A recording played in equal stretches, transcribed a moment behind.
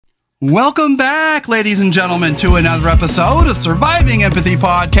Welcome back, ladies and gentlemen, to another episode of Surviving Empathy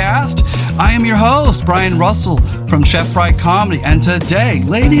Podcast. I am your host, Brian Russell from Chef Pride Comedy, and today,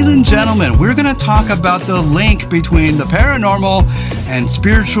 ladies and gentlemen, we're going to talk about the link between the paranormal and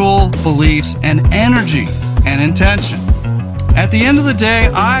spiritual beliefs and energy and intention. At the end of the day,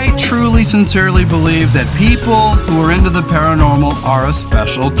 I truly, sincerely believe that people who are into the paranormal are a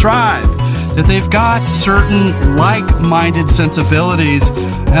special tribe. That they've got certain like-minded sensibilities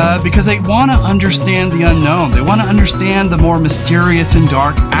because they want to understand the unknown. They want to understand the more mysterious and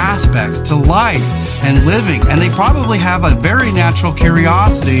dark aspects to life and living. And they probably have a very natural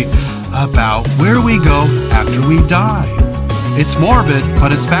curiosity about where we go after we die. It's morbid,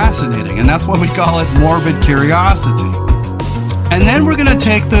 but it's fascinating. And that's why we call it morbid curiosity. And then we're going to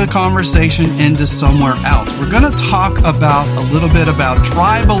take the conversation into somewhere else. We're going to talk about a little bit about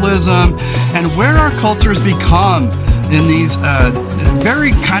tribalism and where our cultures become in these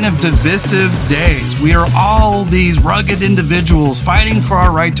very kind of divisive days. We are all these rugged individuals fighting for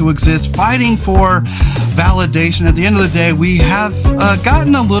our right to exist, fighting for validation. At the end of the day, we have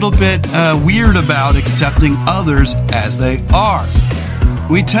gotten a little bit weird about accepting others as they are.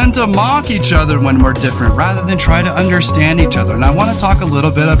 We tend to mock each other when we're different rather than try to understand each other. And I want to talk a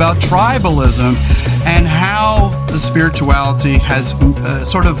little bit about tribalism and how the spirituality has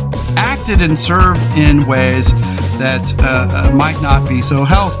sort of acted and served in ways that might not be so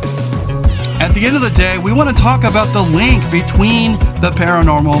healthy. At the end of the day, we want to talk about the link between the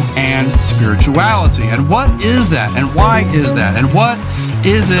paranormal and spirituality. And what is that? And why is that? And what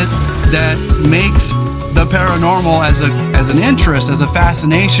is it that makes the paranormal as an interest, as a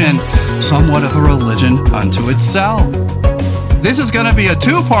fascination, somewhat of a religion unto itself? This is going to be a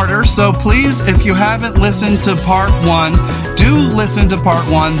two-parter, so please, if you haven't listened to part one, do listen to part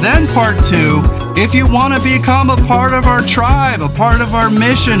one, then part two. If you want to become a part of our tribe, a part of our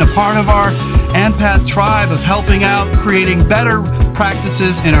mission, a part of our empath tribe of helping out, creating better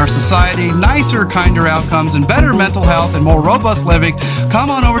practices in our society, nicer, kinder outcomes, and better mental health and more robust living, come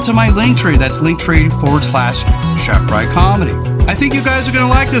on over to my Linktree. That's Linktree/Chef Pride Comedy. I think you guys are going to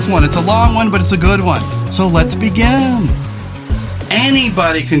like this one. It's a long one, but it's a good one. So let's begin.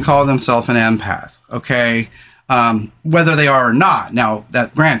 Anybody can call themselves an empath, okay? Whether they are or not. Now,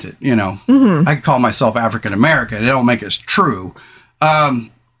 that granted, I could call myself African American. It don't make it true.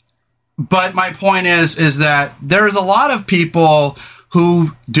 But my point is that there's a lot of people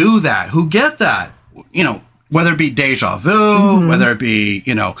who do that, who get that, whether it be deja vu, whether it be,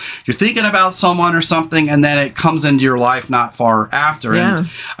 you're thinking about someone or something, and then it comes into your life not far after. Yeah. And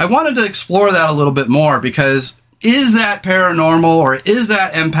I wanted to explore that a little bit more because is that paranormal or is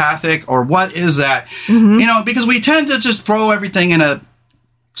that empathic or what is that? Because we tend to just throw everything in a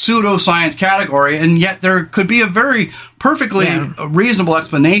pseudoscience category, and yet there could be a very perfectly reasonable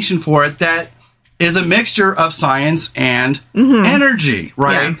explanation for it that is a mixture of science and energy,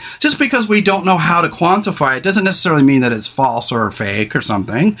 right? Yeah. Just because we don't know how to quantify it doesn't necessarily mean that it's false or fake or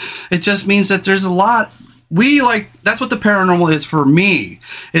something. It just means that there's a lot. That's what the paranormal is for me,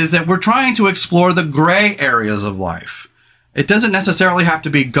 is that we're trying to explore the gray areas of life. It doesn't necessarily have to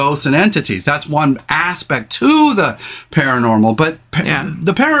be ghosts and entities. That's one aspect to the paranormal. But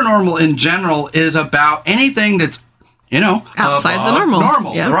the paranormal in general is about anything that's, outside the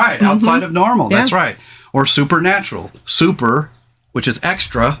normal. Yeah. Right. Outside of normal. Yeah. That's right. Or supernatural. Super, which is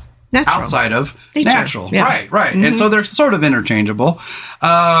extra. Natural. Outside of nature. Natural. Yeah. Right. And so they're sort of interchangeable.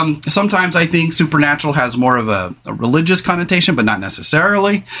 Sometimes I think supernatural has more of a religious connotation, but not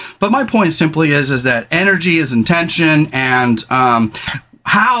necessarily. But my point simply is that energy is intention, and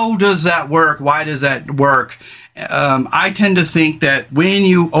how does that work? Why does that work? I tend to think that when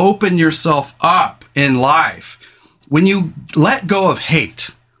you open yourself up in life, when you let go of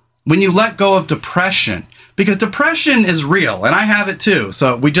hate, when you let go of depression, because depression is real, and I have it too.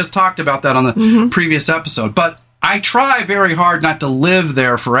 So we just talked about that on the previous episode. But I try very hard not to live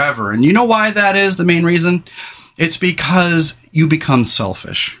there forever. And you know why that is the main reason? It's because you become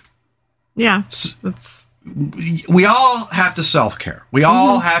selfish. Yeah. We all have to self-care. We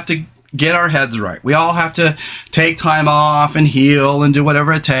all have to get our heads right. We all have to take time off and heal and do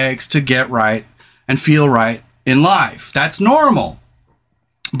whatever it takes to get right and feel right in life. That's normal.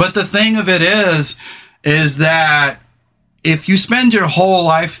 But the thing of it is that if you spend your whole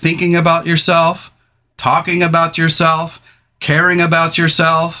life thinking about yourself, talking about yourself, caring about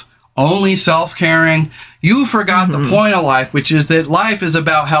yourself, only self-caring, you forgot the point of life, which is that life is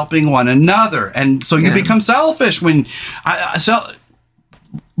about helping one another. And so you become selfish when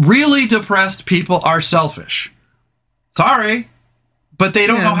really depressed people are selfish. Sorry, but they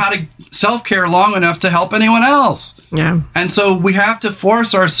don't know how to self-care long enough to help anyone else. Yeah. And so we have to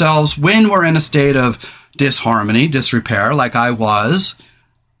force ourselves when we're in a state of disharmony, disrepair, like I was.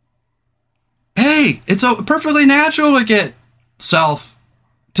 Hey, it's perfectly natural to get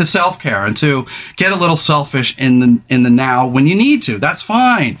self-care and to get a little selfish in the now when you need to. That's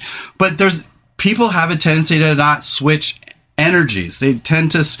fine. But people have a tendency to not switch energies. They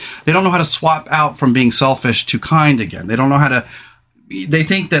don't know how to swap out from being selfish to kind again. They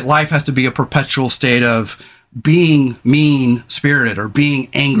think that life has to be a perpetual state of being mean-spirited or being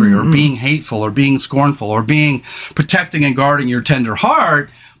angry or being hateful or being scornful or being protecting and guarding your tender heart,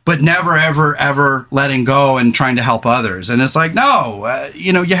 but never, ever, ever letting go and trying to help others. And it's like, no,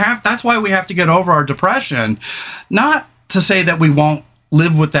 that's why we have to get over our depression. Not to say that we won't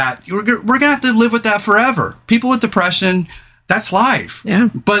live with that. We're going to have to live with that forever. People with depression, that's life. Yeah.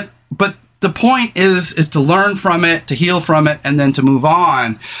 But the point is to learn from it, to heal from it, and then to move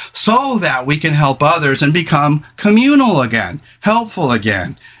on so that we can help others and become communal again, helpful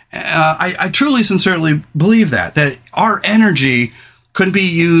again. I truly, sincerely believe that our energy could be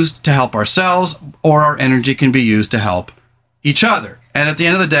used to help ourselves, or our energy can be used to help each other. And at the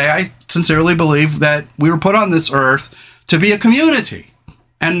end of the day, I sincerely believe that we were put on this earth to be a community.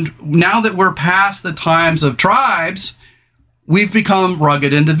 And now that we're past the times of tribes, we've become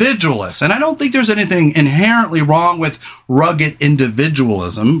rugged individualists. And I don't think there's anything inherently wrong with rugged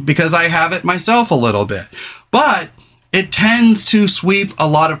individualism, because I have it myself a little bit. But it tends to sweep a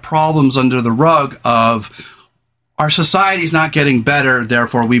lot of problems under the rug of our society's not getting better,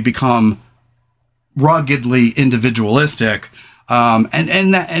 therefore we become ruggedly individualistic. And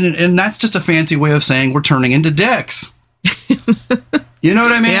that's just a fancy way of saying we're turning into dicks. You know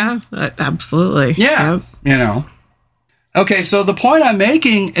what I mean? Yeah, absolutely. Yeah. Yep. Okay, so the point I'm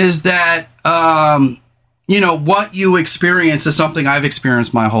making is that, what you experience is something I've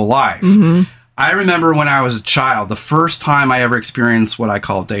experienced my whole life. Mm-hmm. I remember when I was a child, the first time I ever experienced what I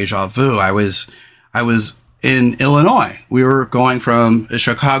call deja vu, I was in Illinois. We were going from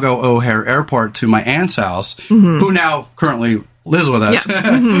Chicago O'Hare Airport to my aunt's house, who now currently lives with us. Yeah.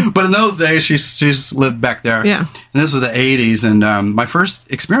 Mm-hmm. But in those days, she's lived back there. Yeah. And this was the 80s. And my first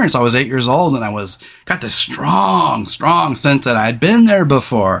experience, I was 8 years old, and got this strong sense that I'd been there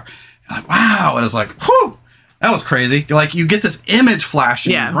before. Like, wow. And it's like, whew, that was crazy. Like, you get this image flash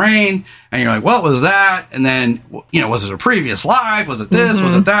in your brain, and you're like, what was that? And then, was it a previous life? Was it this?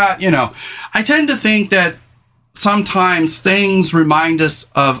 Was it that? I tend to think that sometimes things remind us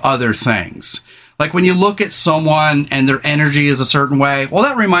of other things. Like when you look at someone and their energy is a certain way, well,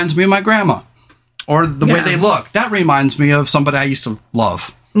 that reminds me of my grandma. Or the way they look, that reminds me of somebody I used to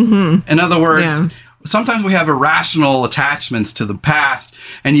love. Mm-hmm. In other words, sometimes we have irrational attachments to the past,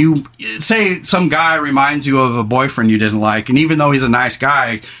 and you say some guy reminds you of a boyfriend you didn't like, and even though he's a nice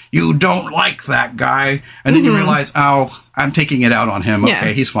guy, you don't like that guy, and then you realize, oh, I'm taking it out on him.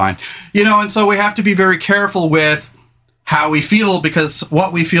 Okay, he's fine. And so we have to be very careful with how we feel, because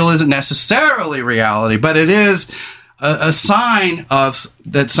what we feel isn't necessarily reality, but it is a sign of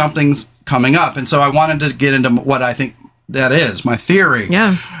that something's coming up. And so I wanted to get into what I think that is, my theory.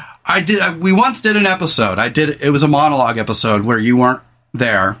 Yeah. We once did an episode. It was a monologue episode where you weren't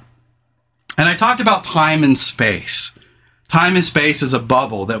there. And I talked about time and space. Time and space is a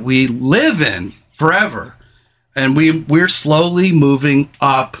bubble that we live in forever. And we're slowly moving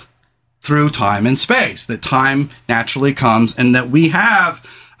up through time and space, that time naturally comes, and that we have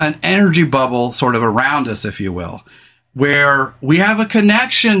an energy bubble sort of around us, if you will, where we have a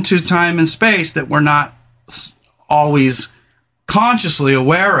connection to time and space that we're not always consciously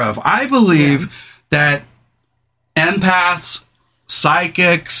aware of. I believe that empaths,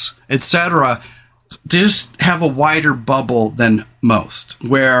 psychics, etc., just have a wider bubble than most,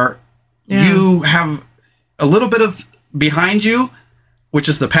 where you have a little bit of behind you, which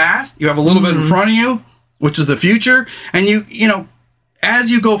is the past. You have a little bit in front of you, which is the future. And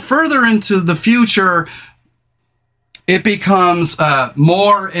as you go further into the future, it becomes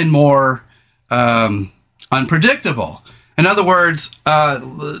more and more unpredictable. In other words,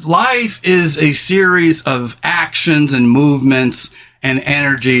 life is a series of actions and movements and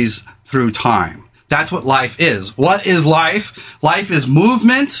energies through time. That's what life is. What is life? Life is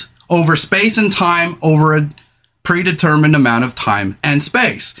movement over space and time over a predetermined amount of time and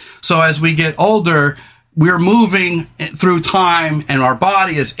space. So as we get older, we're moving through time, and our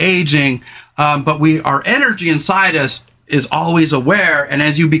body is aging, but our energy inside us is always aware. And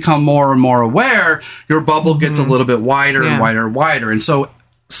as you become more and more aware, your bubble gets a little bit wider and wider and wider. And so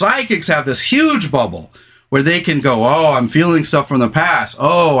psychics have this huge bubble where they can go, oh, I'm feeling stuff from the past.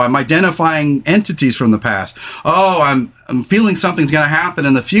 Oh, I'm identifying entities from the past. Oh, I'm feeling something's going to happen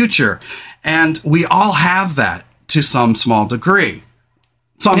in the future. And we all have that to some small degree.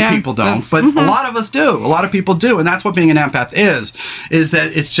 Some people don't, but a lot of us do. A lot of people do. And that's what being an empath is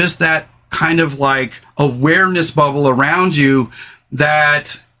that it's just that kind of like awareness bubble around you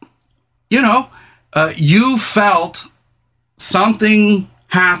that, you felt something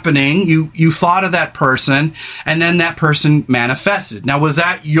happening. You thought of that person, and then that person manifested. Now, was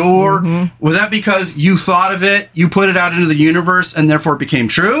that was that because you thought of it, you put it out into the universe, and therefore it became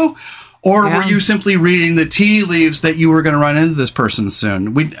true? Or were you simply reading the tea leaves that you were going to run into this person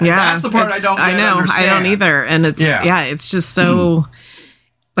soon? That's the part I don't understand. I don't either. And it's just so,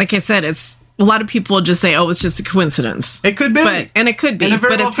 like I said, it's a lot of people just say, oh, it's just a coincidence. It could be. But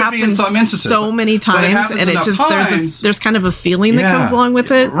it's happened so many times. And it just, there's kind of a feeling that comes along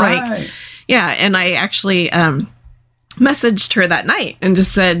with it. Right. And I actually messaged her that night and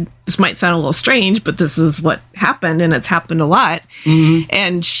just said, this might sound a little strange, but this is what happened, and it's happened a lot. Mm-hmm.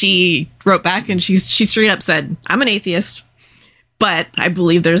 And she wrote back, and she straight up said, I'm an atheist, but I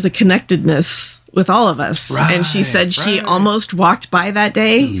believe there's a connectedness with all of us. Right, and she said she almost walked by that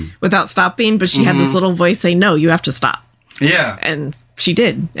day without stopping, but she had this little voice say, no, you have to stop. Yeah. And she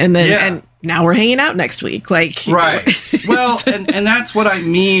did. And then, and now we're hanging out next week. Right. Well, and that's what I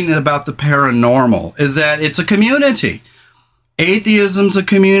mean about the paranormal, is that it's a community. Atheism's a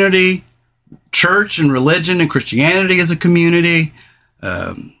community. Church and religion and Christianity is a community.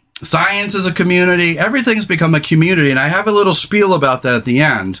 Science is a community. Everything's become a community. And I have a little spiel about that at the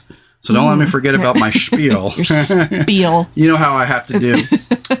end. So don't let me forget about my spiel. Your spiel. You know how I have to do.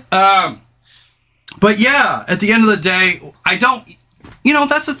 But yeah, at the end of the day, I don't,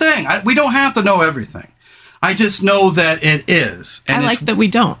 that's the thing. We don't have to know everything. I just know that it is. And I like that we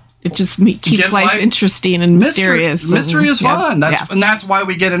don't. It just keeps life interesting and mysterious. Mystery is fun. And that's why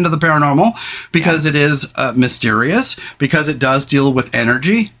we get into the paranormal, because it is mysterious, because it does deal with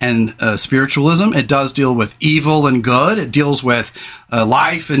energy and spiritualism. It does deal with evil and good. It deals with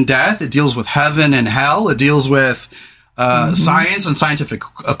life and death. It deals with heaven and hell. It deals with science and scientific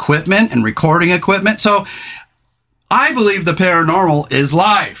equipment and recording equipment. So I believe the paranormal is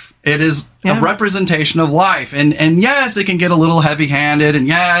life. It is a representation of life. And yes, it can get a little heavy-handed. And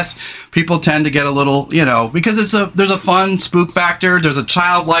yes, people tend to get a little, because there's a fun spook factor. There's a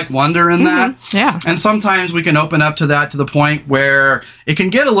childlike wonder in that. Yeah. And sometimes we can open up to that to the point where it can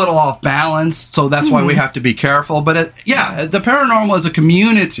get a little off balance. So that's why we have to be careful. But the paranormal is a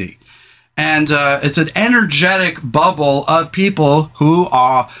community. And it's an energetic bubble of people who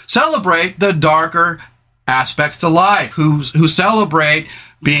celebrate the darker aspects to life, who celebrate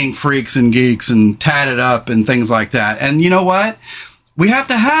being freaks and geeks and tatted up and things like that. And you know what? We have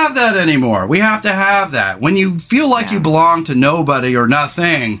to have that anymore. We have to have that. When you feel like you belong to nobody or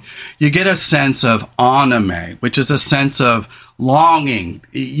nothing, you get a sense of anime, which is a sense of longing.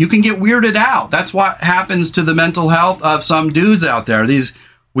 You can get weirded out. That's what happens to the mental health of some dudes out there.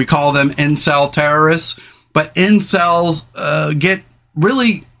 We call them incel terrorists, but incels get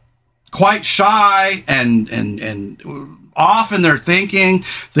really quite shy and off in their thinking.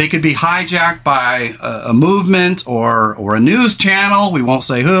 They could be hijacked by a movement or a news channel, we won't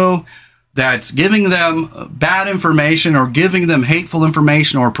say who, that's giving them bad information or giving them hateful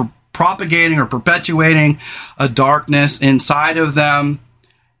information or propagating or perpetuating a darkness inside of them.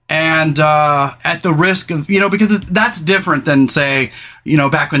 And at the risk of, because that's different than, say,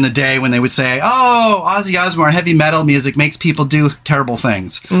 back in the day when they would say, oh, Ozzy Osbourne, heavy metal music makes people do terrible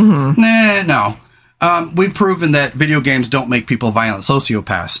things. Mm-hmm. No. We've proven that video games don't make people violent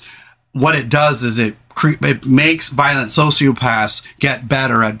sociopaths. What it does is it makes violent sociopaths get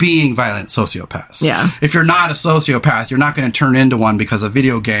better at being violent sociopaths. Yeah. If you're not a sociopath, you're not going to turn into one because of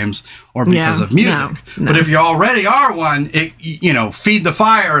video games or because of music. No. But if you already are one, feed the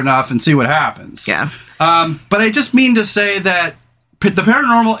fire enough and see what happens. Yeah. But I just mean to say that the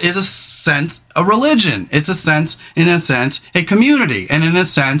paranormal is a religion. It's in a sense, a community. And in a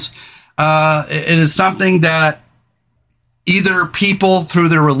sense, it is something that either people through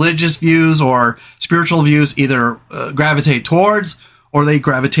their religious views or spiritual views either gravitate towards or they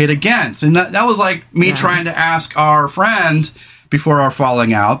gravitate against. And that was like me trying to ask our friend before our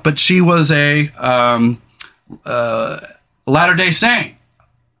falling out, but she was a Latter-day Saint,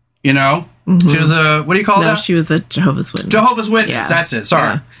 Mm-hmm. She was what do you call that? She was a Jehovah's Witness. Jehovah's Witness, yeah. That's it,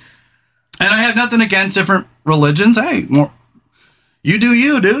 sorry. Yeah. And I have nothing against different religions. Hey, you do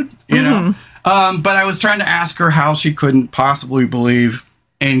you, dude. But I was trying to ask her how she couldn't possibly believe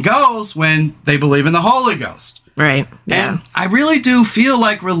in ghosts when they believe in the Holy Ghost. Right. Yeah. And I really do feel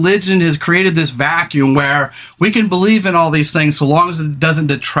like religion has created this vacuum where we can believe in all these things so long as it doesn't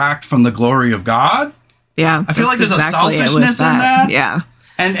detract from the glory of God. Yeah. I feel like there's exactly a selfishness in that. Yeah.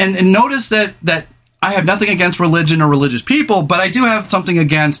 And notice that I have nothing against religion or religious people, but I do have something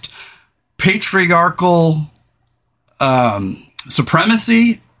against patriarchal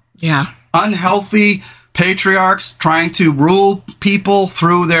supremacy. Yeah. Unhealthy patriarchs trying to rule people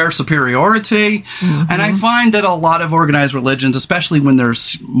through their superiority. Mm-hmm. And I find that a lot of organized religions, especially when they're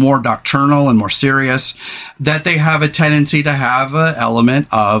more doctrinal and more serious, that they have a tendency to have an element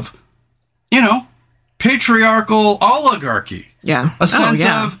of, patriarchal oligarchy. Yeah. A sense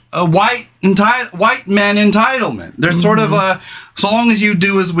of a white man entitlement. There's sort of a, so long as you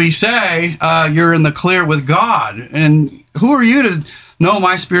do as we say, you're in the clear with God. And who are you to know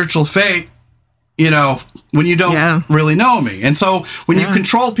my spiritual fate, when you don't really know me? And so when you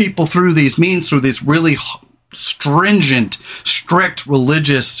control people through these means, through these really stringent, strict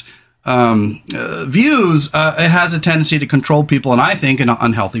religious views, it has a tendency to control people, and I think in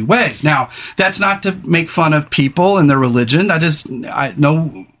unhealthy ways. Now, that's not to make fun of people and their religion. Like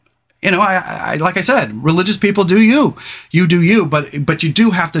I said, religious people do you do you, but you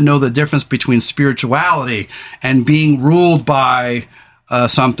do have to know the difference between spirituality and being ruled by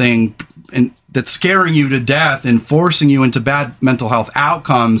something that's scaring you to death and forcing you into bad mental health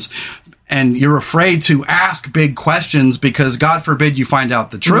outcomes. And you're afraid to ask big questions because God forbid you find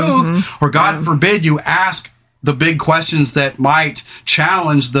out the truth, or God forbid you ask the big questions that might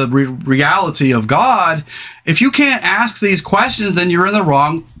challenge the reality of God. If you can't ask these questions, then you're in the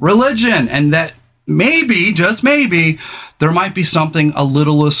wrong religion. And that maybe, just maybe, there might be something a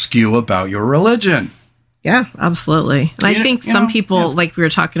little askew about your religion. Yeah, absolutely. And I think some people, like we were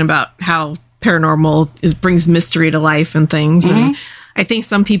talking about how paranormal brings mystery to life and things. And I think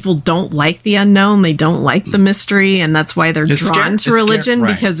some people don't like the unknown. They don't like the mystery. And that's why they're drawn to religion,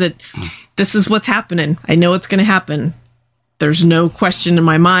 because this is what's happening. I know it's going to happen. There's no question in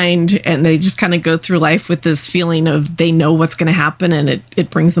my mind. And they just kind of go through life with this feeling of they know what's going to happen, and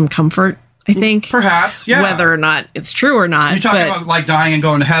it brings them comfort, I think. Perhaps, yeah. Whether or not it's true or not. You're talking about like dying and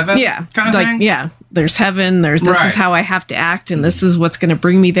going to heaven? Yeah. Kind of thing? Yeah. There's heaven, this is how I have to act, and this is what's going to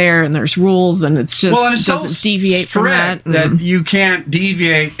bring me there, and there's rules, and it's just and it doesn't deviate from that. That you can't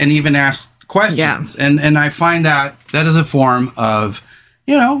deviate and even ask questions. Yeah. And I find that is a form of,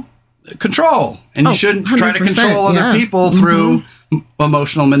 control. And you shouldn't try to control other people through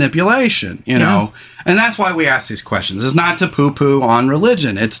emotional manipulation, know. And that's why we ask these questions. It's not to poo-poo on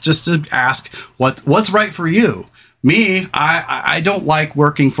religion. It's just to ask what's right for you. Me, I don't like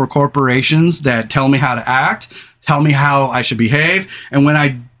working for corporations that tell me how to act, tell me how I should behave, and when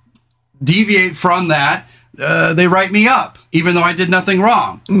I deviate from that, they write me up, even though I did nothing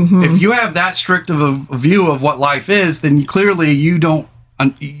wrong. If you have that strict of a view of what life is, then clearly you're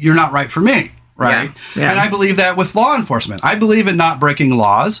not right for me, right? Yeah. And I believe that with law enforcement. I believe in not breaking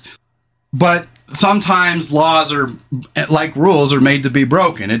laws, but sometimes laws are, like rules, are made to be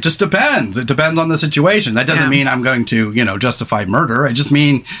broken. It just depends. It depends on the situation. That doesn't mean I'm going to, justify murder. I just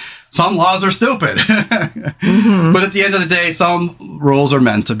mean some laws are stupid. But at the end of the day, some rules are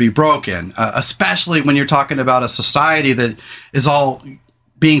meant to be broken, especially when you're talking about a society that is all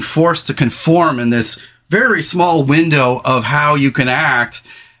being forced to conform in this very small window of how you can act.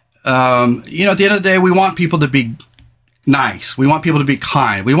 At the end of the day, we want people to be nice. We want people to be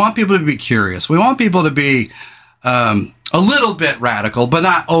kind. We want people to be curious. We want people to be a little bit radical, but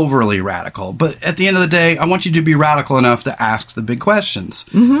not overly radical. But at the end of the day, I want you to be radical enough to ask the big questions,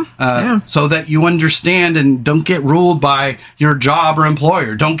 so that you understand and don't get ruled by your job or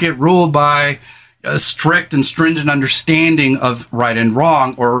employer. Don't get ruled by a strict and stringent understanding of right and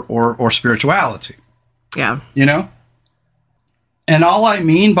wrong or spirituality. Yeah. And all I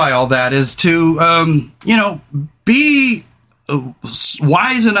mean by all that is to, be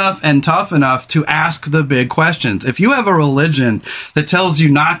wise enough and tough enough to ask the big questions. If you have a religion that tells you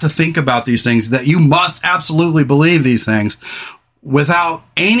not to think about these things, that you must absolutely believe these things without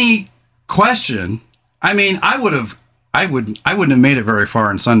any question, I mean, I wouldn't have made it very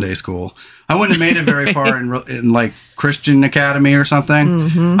far in Sunday school. I wouldn't have made it very far in like Christian Academy or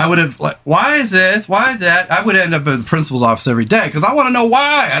something. I would have why is this? Why is that? I would end up in the principal's office every day because I want to know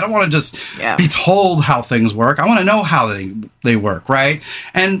why. I don't want to just be told how things work. I want to know how they work, right?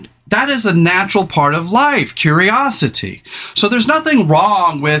 And that is a natural part of life, curiosity. So there's nothing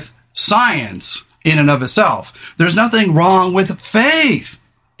wrong with science in and of itself. There's nothing wrong with faith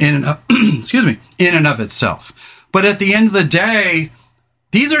in and of itself. But at the end of the day,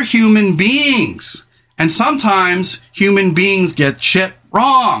 these are human beings. And sometimes human beings get shit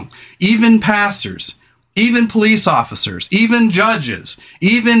wrong. Even pastors. Even police officers, even judges,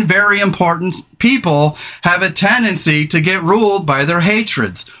 even very important people have a tendency to get ruled by their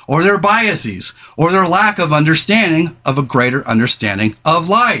hatreds or their biases or their lack of understanding of a greater understanding of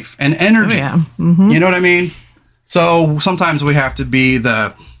life and energy. Oh, yeah. Mm-hmm. You know what I mean? So sometimes we have to be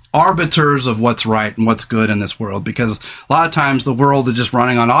the arbiters of what's right and what's good in this world, because a lot of times the world is just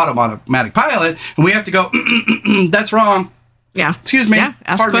running on automatic pilot and we have to go, that's wrong. Yeah. Excuse me. Yeah.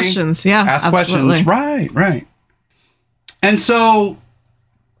 Ask questions. Yeah. Ask absolutely. questions. Right. And so,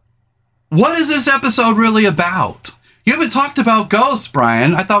 what is this episode really about? You haven't talked about ghosts,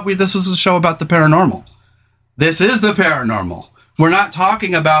 Brian. I thought this was a show about the paranormal. This is the paranormal. We're not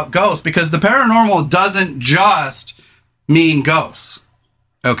talking about ghosts, because the paranormal doesn't just mean ghosts.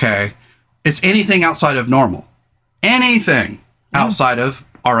 Okay? It's anything outside of normal. Anything outside of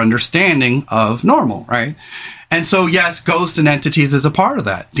our understanding of normal, right? And so, yes, ghosts and entities is a part of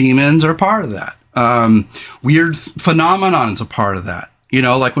that. Demons are part of that. Weird phenomenon is a part of that. You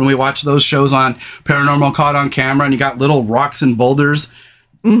know, like when we watch those shows on Paranormal Caught on Camera and you got little rocks and boulders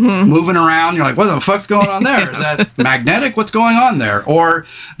moving around. You're like, what the fuck's going on there? Is that magnetic? What's going on there? Or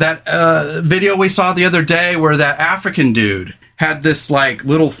that video we saw the other day where that African dude had this like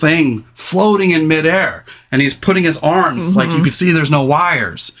little thing floating in midair and he's putting his arms, like you could see there's no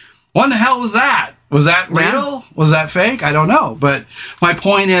wires. What the hell was that? Was that real? Yeah. Was that fake? I don't know. But my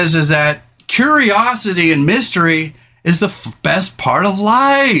point is that curiosity and mystery is the best part of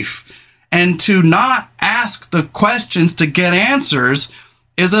life. And to not ask the questions to get answers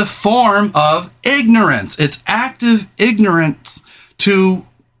is a form of ignorance. It's active ignorance to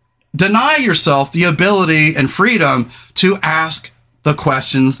deny yourself the ability and freedom to ask the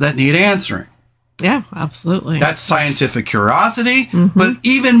questions that need answering. Yeah, absolutely. That's scientific curiosity, but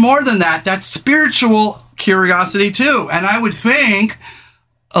even more than that, that's spiritual curiosity too. And I would think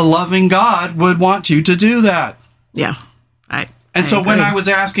a loving God would want you to do that. Yeah. So agree. when I was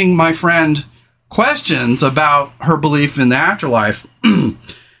asking my friend questions about her belief in the afterlife,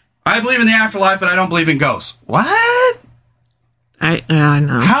 I believe in the afterlife, but I don't believe in ghosts. What? I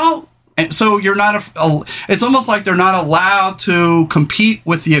know. How? And so you're not it's almost like they're not allowed to compete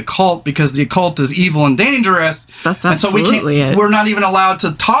with the occult because the occult is evil and dangerous. That's absolutely it. We're not even allowed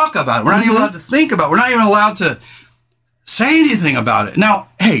to talk about it. We're not even allowed to think about it. We're not even allowed to say anything about it. Now,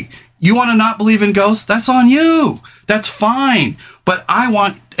 hey, you want to not believe in ghosts? That's on you. That's fine. But I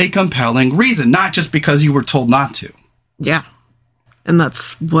want a compelling reason, not just because you were told not to. Yeah. And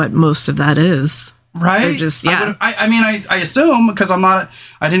that's what most of that is. Right? They're just, yeah. I assume, because I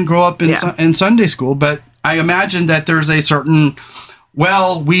didn't grow up in Sunday school, but I imagine that there's a certain,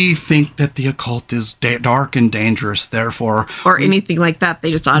 we think that the occult is dark and dangerous, therefore. Or anything like that.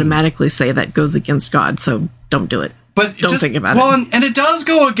 They just automatically say that goes against God, so don't do it. But don't think about it. Well, and it does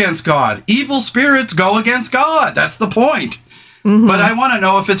go against God. Evil spirits go against God. That's the point. But I want to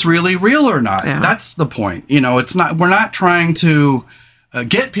know if it's really real or not. Yeah. That's the point. You know, we're not trying to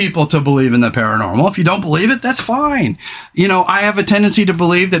get people to believe in the paranormal. If you don't believe it, that's fine. You know, I have a tendency to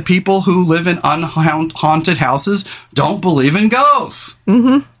believe that people who live in unhaunted houses don't believe in ghosts.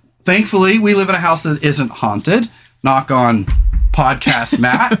 Thankfully, we live in a house that isn't haunted. Knock on podcast,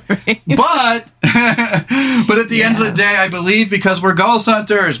 Matt. Right. But at the end of the day, I believe because we're ghost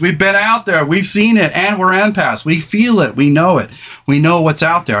hunters. We've been out there. We've seen it. And we're empaths. We feel it. We know it. We know what's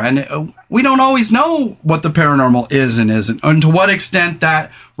out there. And we don't always know what the paranormal is and isn't, and to what extent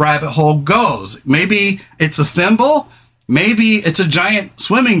that rabbit hole goes. Maybe it's a thimble. Maybe it's a giant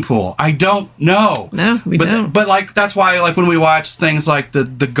swimming pool. I don't know. No, we don't. But like that's why, like when we watch things like the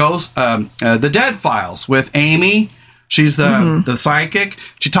ghost, the Dead Files with Amy. She's the psychic.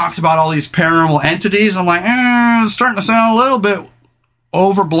 She talks about all these paranormal entities. I'm like, it's starting to sound a little bit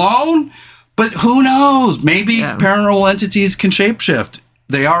overblown. But who knows? Maybe paranormal entities can shapeshift.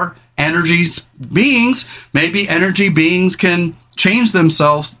 They are energy beings. Maybe energy beings can change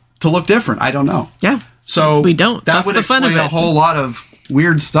themselves to look different. I don't know. Yeah. So we don't. That would explain a whole lot of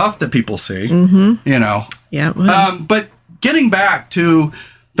weird stuff that people see. You know. Yeah. Well. But getting back to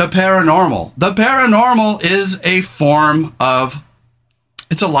the paranormal. The paranormal is a form of,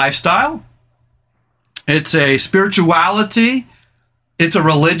 it's a lifestyle. It's a spirituality. It's a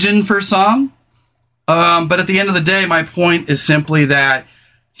religion for some. But at the end of the day, my point is simply that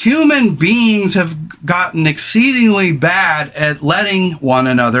human beings have gotten exceedingly bad at letting one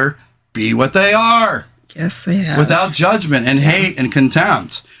another be what they are. Yes, they have. Without judgment and hate and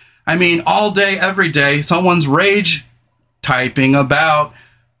contempt. I mean, all day, every day, someone's rage typing about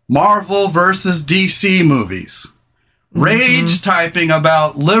Marvel versus DC movies. Rage typing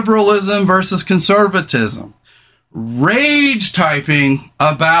about liberalism versus conservatism. Rage typing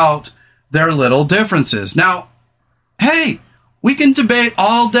about their little differences. Now, hey, we can debate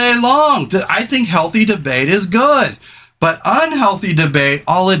all day long. I think healthy debate is good. But unhealthy debate,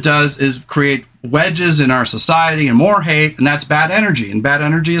 all it does is create wedges in our society and more hate, and that's bad energy, and bad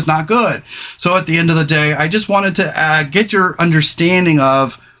energy is not good. So at the end of the day, I just wanted to get your understanding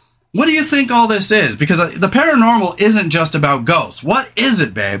of, what do you think all this is? Because the paranormal isn't just about ghosts. What is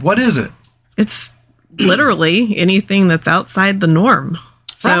it, babe? What is it? It's literally anything that's outside the norm.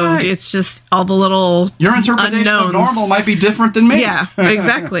 So Right. it's just all the little Your interpretation unknowns. of normal might be different than me. Yeah,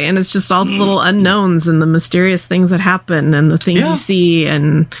 exactly. And it's just all the little unknowns and the mysterious things that happen and the things Yeah. you see.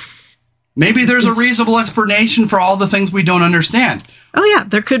 And Maybe there's a reasonable explanation for all the things we don't understand. oh yeah,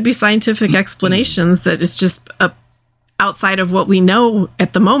 there could be scientific explanations that it's just outside of what we know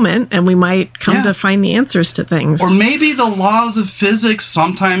at the moment, and we might come to find the answers to things. Or maybe the laws of physics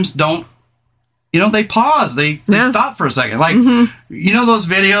sometimes don't, they pause. They stop for a second. Like, those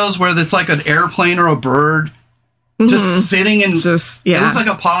videos where it's like an airplane or a bird just sitting and it looks like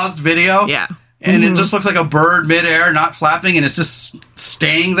a paused video. Yeah. And it just looks like a bird midair, not flapping, and it's just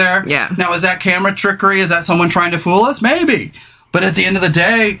staying there. Yeah. Now, is that camera trickery? Is that someone trying to fool us? Maybe. But at the end of the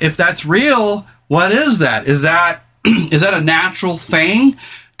day, if that's real, what is that? Is that a natural thing?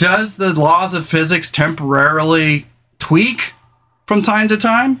 Does the laws of physics temporarily tweak from time to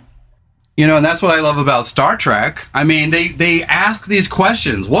time? And that's what I love about Star Trek. I mean, they ask these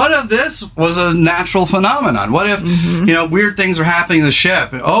questions. What if this was a natural phenomenon? What if, weird things are happening to the ship?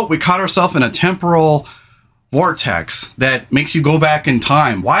 Oh, we caught ourselves in a temporal vortex that makes you go back in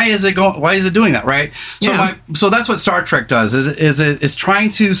time. Why is it doing that, right? So that's what Star Trek does. It's trying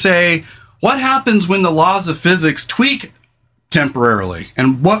to say, what happens when the laws of physics tweak temporarily?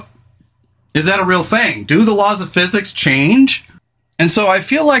 And what is that a real thing? Do the laws of physics change? And so I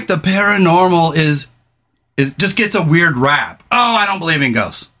feel like the paranormal is just gets a weird rap. Oh, I don't believe in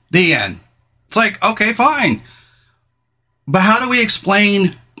ghosts. The end. It's like, okay, fine. But how do we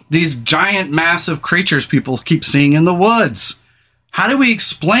explain these giant, massive creatures people keep seeing in the woods? How do we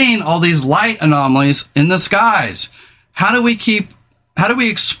explain all these light anomalies in the skies? How do we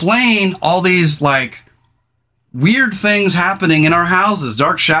explain all these like weird things happening in our houses,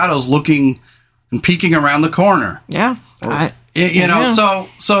 dark shadows looking and peeking around the corner? Yeah.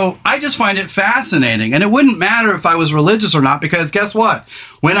 So I just find it fascinating. And it wouldn't matter if I was religious or not, because guess what?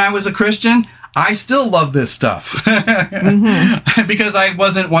 When I was a Christian, I still love this stuff. Because I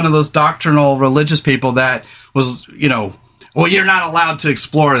wasn't one of those doctrinal religious people that was, well, you're not allowed to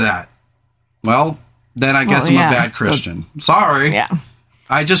explore that. Well, then I guess I'm a bad Christian. Sorry. Yeah.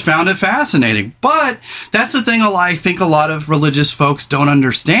 I just found it fascinating. But that's the thing I think a lot of religious folks don't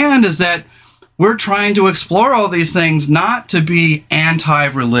understand, is that we're trying to explore all these things not to be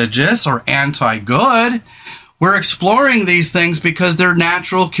anti-religious or anti-good. We're exploring these things because they're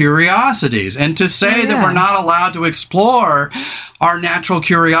natural curiosities. And to say that we're not allowed to explore our natural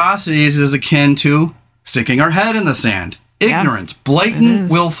curiosities is akin to sticking our head in the sand. Ignorance, blatant,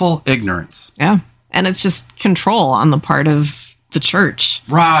 willful ignorance. Yeah. And it's just control on the part of the church.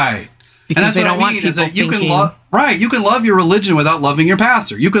 Right. Because and that's they what don't I want mean, people is that you thinking, can love your religion without loving your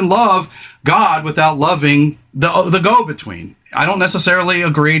pastor. You can love God without loving the go-between. I don't necessarily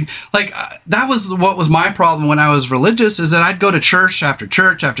agree. Like, that was what was my problem when I was religious, is that I'd go to church after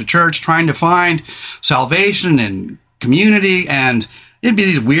church after church trying to find salvation and community, and it'd be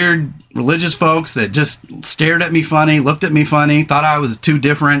these weird religious folks that just stared at me funny, looked at me funny, thought I was too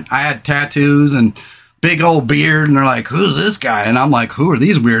different. I had tattoos and big old beard, and they're like, who's this guy? And I'm like, who are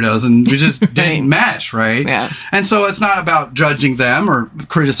these weirdos? And we just didn't mesh, right? Yeah. And so it's not about judging them or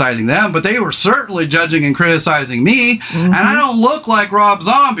criticizing them, but they were certainly judging and criticizing me. And I don't look like Rob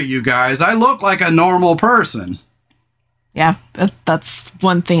Zombie, you guys. I look like a normal person. Yeah, that's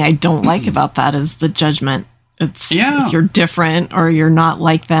one thing I don't like about that, is the judgment. It's if you're different or you're not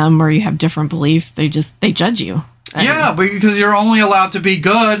like them or you have different beliefs, they judge you. Yeah, because you're only allowed to be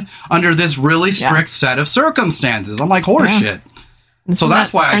good under this really strict set of circumstances. I'm like, horseshit. So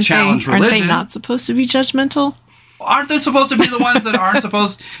that's why I challenge religion. Aren't they not supposed to be judgmental? Aren't they supposed to be the ones that aren't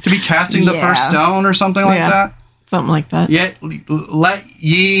supposed to be casting the first stone or something like that? Something like that. Yeah, let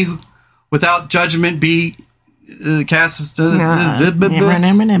ye without judgment be cast.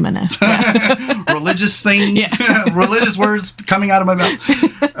 Religious things, religious words coming out of my mouth.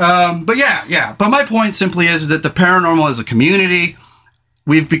 But my point simply is that the paranormal is a community.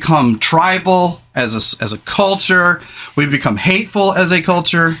 We've become tribal as a culture. We've become hateful as a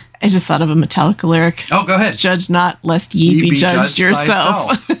culture. I just thought of a Metallica lyric. Oh, go ahead. Judge not, lest ye be judged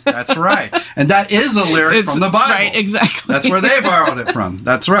yourself. Thyself. That's right. And that is a lyric from the Bible. Right, exactly. That's where they borrowed it from.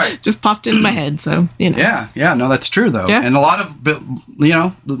 That's right. Just popped into my head, so, Yeah, no, that's true, though. Yeah. And a lot of, the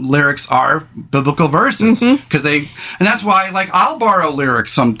lyrics are biblical verses. Because and that's why, like, I'll borrow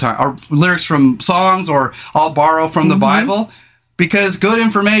lyrics sometimes, or lyrics from songs, or I'll borrow from the Bible. Because good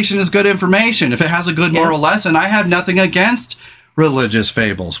information is good information. If it has a good moral lesson, I have nothing against religious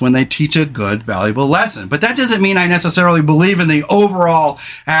fables when they teach a good, valuable lesson. But that doesn't mean I necessarily believe in the overall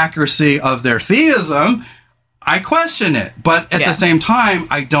accuracy of their theism. I question it. But at the same time,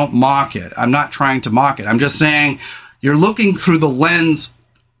 I don't mock it. I'm not trying to mock it. I'm just saying you're looking through the lens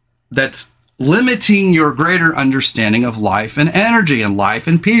that's limiting your greater understanding of life and energy and life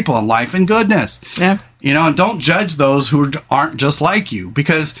and people and life and goodness. Yeah. And don't judge those who aren't just like you,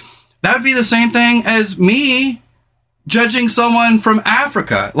 because that would be the same thing as me judging someone from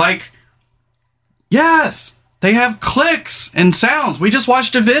Africa. Like, yes, they have clicks and sounds. We just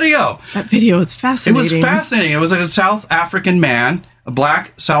watched a video. That video was fascinating. It was fascinating. It was a South African man, a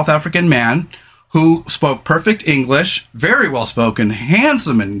black South African man who spoke perfect English, very well spoken,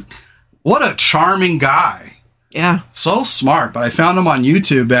 handsome, and what a charming guy. Yeah. So smart. But I found him on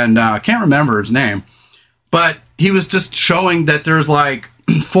YouTube, and I can't remember his name. But he was just showing that there's like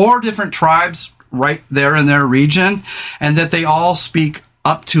 4 different tribes right there in their region, and that they all speak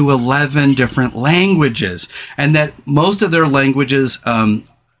up to 11 different languages, and that most of their languages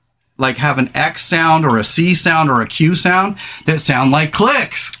like have an X sound or a C sound or a Q sound that sound like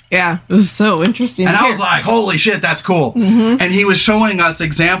clicks. Yeah, it was so interesting. And I was like, holy shit, that's cool. And he was showing us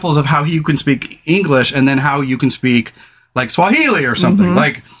examples of how you can speak English and then how you can speak like Swahili or something.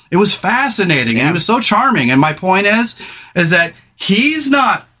 Like, it was fascinating. And he was so charming. And my point is that he's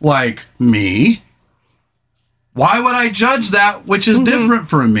not like me. Why would I judge that which is different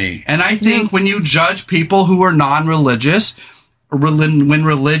from me? And I think when you judge people who are non-religious, when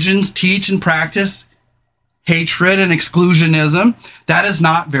religions teach and practice hatred and exclusionism, that is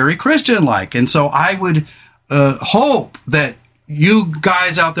not very Christian-like. And so I would hope that you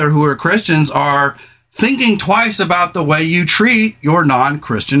guys out there who are Christians are thinking twice about the way you treat your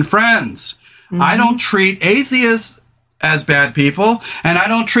non-Christian friends. I don't treat atheists as bad people, and I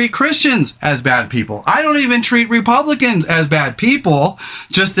don't treat Christians as bad people. I don't even treat Republicans as bad people,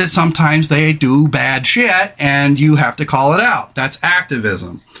 just that sometimes they do bad shit and you have to call it out. That's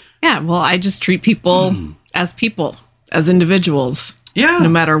activism. Yeah, well, I just treat people, as individuals. Yeah. No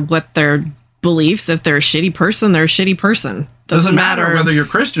matter what their beliefs. If they're a shitty person, they're a shitty person. Doesn't matter whether you're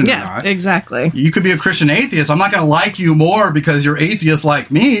Christian or not. Exactly. You could be a Christian atheist. I'm not going to like you more because you're atheist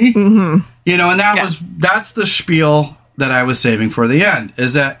like me. And that's the spiel that I was saving for the end,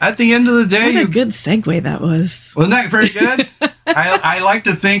 is that at the end of the day... What a good segue that was. Wasn't that pretty good? I like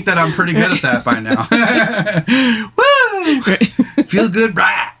to think that I'm pretty good at that by now. Woo! Right. Feel good,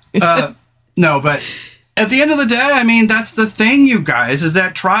 right? No, but at the end of the day, I mean, that's the thing, you guys, is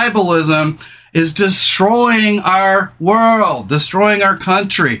that tribalism is destroying our world, destroying our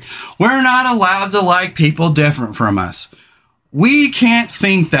country. We're not allowed to like people different from us. We can't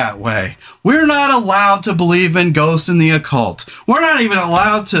think that way. We're not allowed to believe in ghosts and the occult. We're not even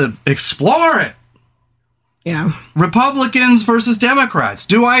allowed to explore it. Yeah. Republicans versus Democrats.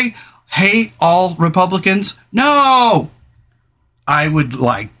 Do I hate all Republicans? No. I would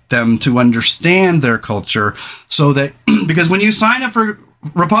like them to understand their culture so that, because when you sign up for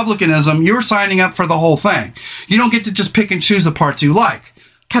Republicanism, you're signing up for the whole thing. You don't get to just pick and choose the parts you like.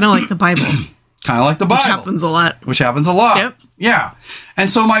 Kind of like the Bible. Kind of like the Bible. Which happens a lot. Yep. Yeah. And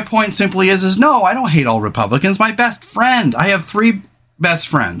so my point simply is no, I don't hate all Republicans. My best friend, I have 3 best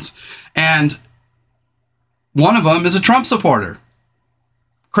friends. And one of them is a Trump supporter.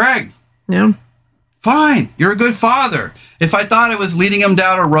 Craig. Yeah. Fine. You're a good father. If I thought I was leading him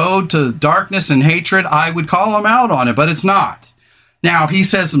down a road to darkness and hatred, I would call him out on it, but it's not. Now, he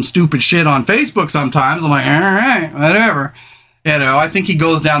says some stupid shit on Facebook sometimes. I'm like, all right, whatever. I think he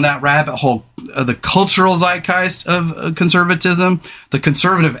goes down that rabbit hole, the cultural zeitgeist of conservatism, the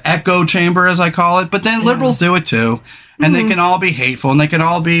conservative echo chamber, as I call it. But then liberals do it too. And they can all be hateful and they can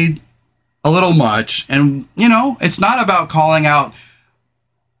all be a little much. And, it's not about calling out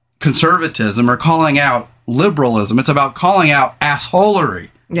conservatism or calling out liberalism. It's about calling out assholery.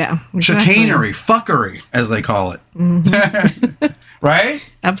 Yeah. Exactly. Chicanery, fuckery, as they call it. Right?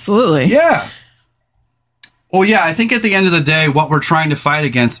 Absolutely. Yeah. Well, yeah, I think at the end of the day, what we're trying to fight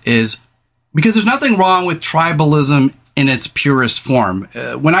against is, because there's nothing wrong with tribalism in its purest form.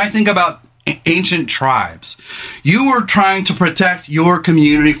 When I think about ancient tribes, you were trying to protect your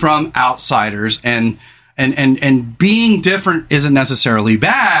community from outsiders, and being different isn't necessarily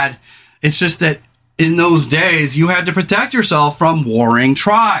bad, It's just that in those days, you had to protect yourself from warring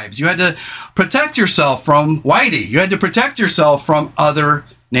tribes. You had to protect yourself from Whitey. You had to protect yourself from other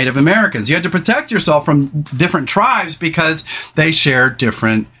Native Americans. You had to protect yourself from different tribes because they shared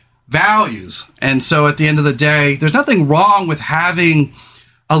different values. And so at the end of the day, there's nothing wrong with having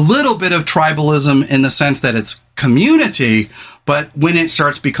a little bit of tribalism in the sense that it's community, but when it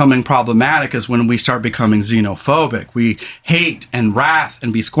starts becoming problematic is when we start becoming xenophobic. We hate and wrath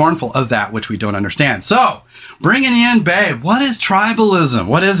and be scornful of that which we don't understand. So, bringing in, babe, what is tribalism?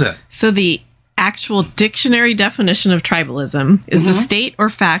 What is it? So the actual dictionary definition of tribalism is the state or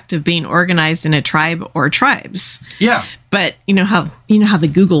fact of being organized in a tribe or tribes. Yeah. But you know how the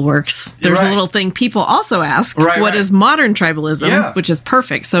Google works. There's a little thing people also ask, what is modern tribalism, which is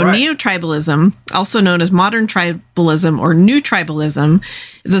perfect. So neo-tribalism, also known as modern tribalism or new tribalism,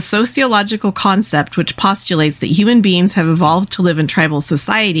 is a sociological concept which postulates that human beings have evolved to live in tribal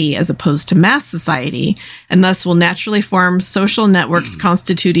society as opposed to mass society, and thus will naturally form social networks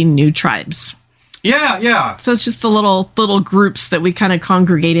constituting new tribes. Yeah. So it's just the little groups that we kind of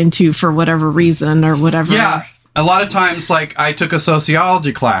congregate into for whatever reason or whatever. Yeah. A lot of times, like, I took a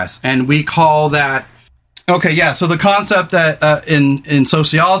sociology class, and we call that... Okay, yeah, so the concept that in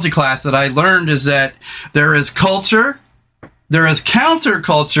sociology class that I learned is that there is culture, there is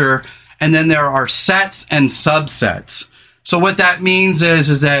counterculture, and then there are sets and subsets. So what that means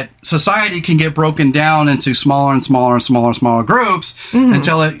is that society can get broken down into smaller and smaller and smaller and smaller groups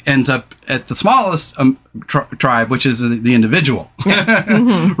until it ends up at the smallest tribe, which is the individual,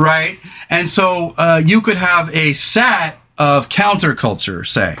 right? And so you could have a set of counterculture,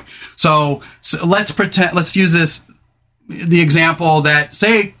 say. So let's use the example that,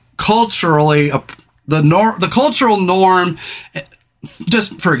 say, culturally, the cultural norm,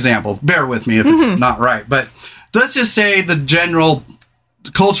 just for example, bear with me if it's not right, but let's just say the general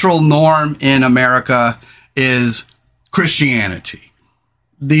cultural norm in America is Christianity.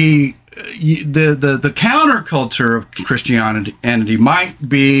 The counterculture of Christianity might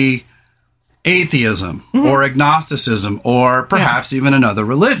be atheism or agnosticism or perhaps even another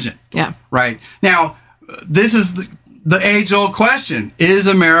religion. Yeah. Right. Now, this is the age-old question. Is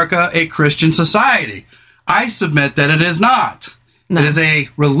America a Christian society? I submit that it is not. No. It is a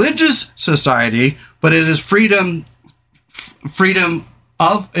religious society, but it is freedom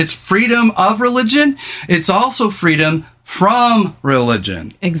of religion. It's also freedom from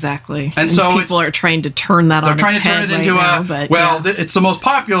religion. Exactly. And so people are trying to turn that on its head. They're trying to turn it into it's the most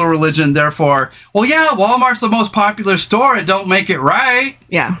popular religion, therefore, Walmart's the most popular store. It don't make it right.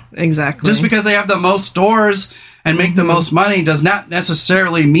 Yeah, exactly. Just because they have the most stores and make the most money does not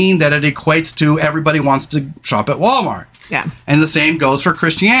necessarily mean that it equates to everybody wants to shop at Walmart. Yeah. And the same goes for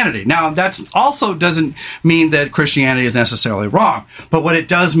Christianity. Now, that also doesn't mean that Christianity is necessarily wrong. But what it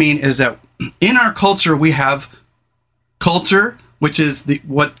does mean is that in our culture, we have culture, which is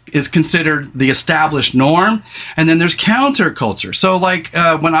what is considered the established norm. And then there's counterculture. So like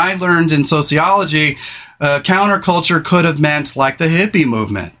when I learned in sociology, counterculture could have meant like the hippie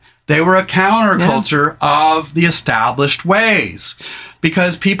movement. They were a counterculture of the established ways.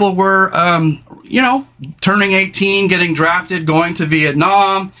 Because people were, turning 18, getting drafted, going to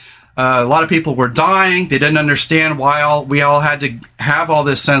Vietnam. A lot of people were dying. They didn't understand why we all had to have all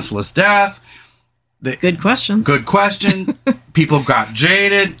this senseless death. Good questions. Good question. People got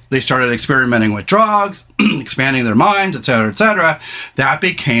jaded. They started experimenting with drugs, expanding their minds, et cetera, et cetera. That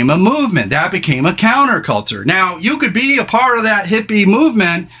became a movement. That became a counterculture. Now, you could be a part of that hippie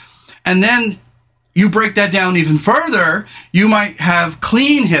movement, and then you break that down even further, you might have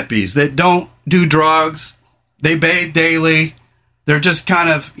clean hippies that don't do drugs. They bathe daily. They're just kind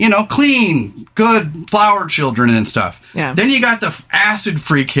of, clean, good flower children and stuff. Yeah. Then you got the acid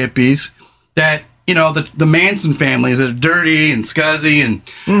freak hippies that, the Manson families that are dirty and scuzzy and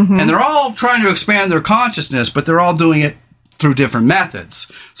they're all trying to expand their consciousness, but they're all doing it through different methods.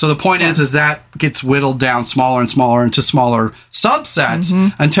 So the point is that gets whittled down smaller and smaller into smaller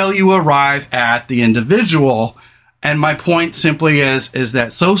subsets until you arrive at the individual. And my point simply is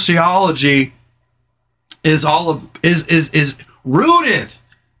that sociology is rooted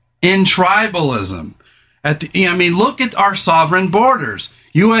in tribalism. Look at our sovereign borders.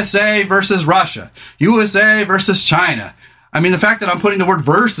 USA versus Russia. USA versus China. The fact that I'm putting the word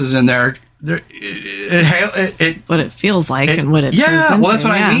versus in there, what it feels like and what it turns into. Well, that's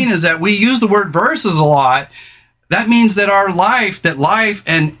what I mean is that we use the word versus a lot. That means that life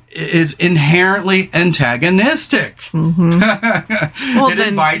and is inherently antagonistic. Well, it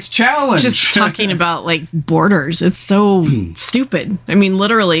invites challenge. Just talking about like borders, it's so stupid. I mean,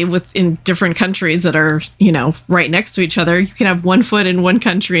 literally, in different countries that are, right next to each other, you can have 1 foot in one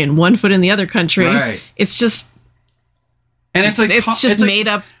country and 1 foot in the other country. Right. It's just, and it's made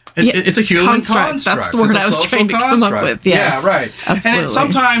up. It's a human construct. That's the word I was trying to come up with. Yes, yeah, right. Absolutely. And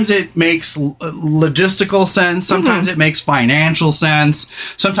sometimes it makes logistical sense. Sometimes it makes financial sense.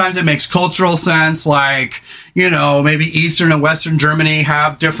 Sometimes it makes cultural sense. Like, maybe Eastern and Western Germany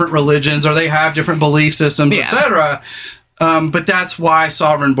have different religions or they have different belief systems, etc. But that's why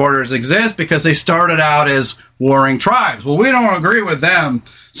sovereign borders exist, because they started out as warring tribes. Well, we don't agree with them,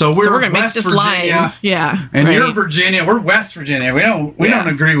 so we're going to make this Virginia, line. Yeah, and right. You're Virginia. We're West Virginia. We don't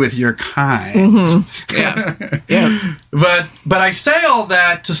agree with your kind. Yeah. But I say all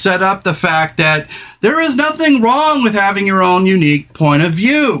that to set up the fact that there is nothing wrong with having your own unique point of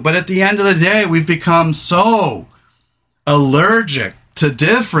view. But at the end of the day, we've become so allergic to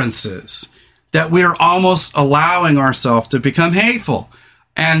differences that we are almost allowing ourselves to become hateful,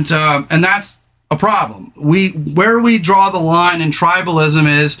 and that's a problem. Where we draw the line in tribalism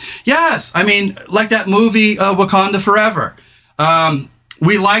is, yes, I mean, like that movie Wakanda Forever.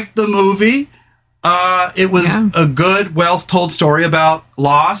 We liked the movie. It was a good, well-told story about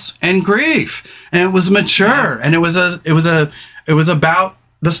loss and grief, and it was mature, and it was about,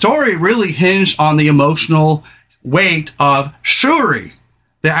 the story really hinged on the emotional weight of Shuri.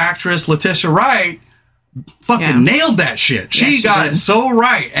 The actress Letitia Wright fucking nailed that shit. She got it so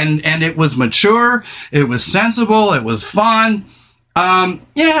right, and it was mature, it was sensible, it was fun. And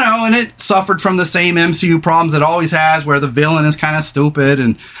it suffered from the same MCU problems it always has, where the villain is kind of stupid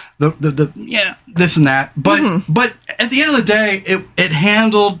and the this and that. But at the end of the day, it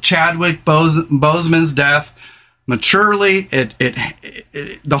handled Chadwick Boseman's death maturely.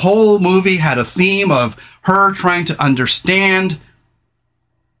 The whole movie had a theme of her trying to understand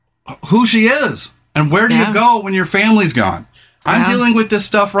who she is and where do you go when your family's gone. I'm dealing with this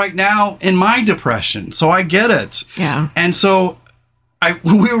stuff right now in my depression, so I get it. Yeah. And so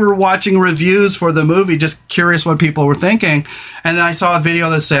we were watching reviews for the movie, just curious what people were thinking, and then I saw a video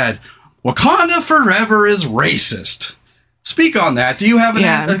that said, Wakanda Forever is racist. Speak on that. Do you have an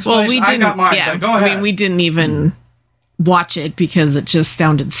explanation? Well, we didn't, I got mine. Yeah. Go ahead. I mean, we didn't even watch it because it just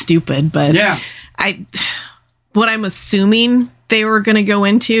sounded stupid, but what I'm assuming they were going to go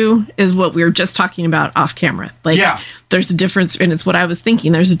into is what we were just talking about off camera. Like, there's a difference, and it's what I was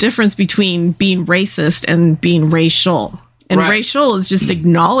thinking. There's a difference between being racist and being racial. And racial is just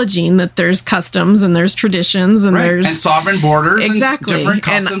acknowledging that there's customs and there's traditions and there's... And sovereign borders and different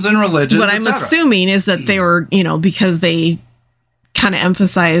customs and religions, what I'm assuming is that they were, because they kind of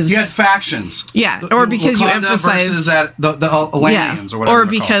emphasize... You had factions. Yeah, or because Wakanda you emphasize... versus the Atlanteans or whatever. Or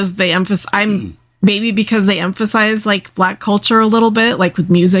because they emphasize... Maybe because they emphasize like black culture a little bit, like with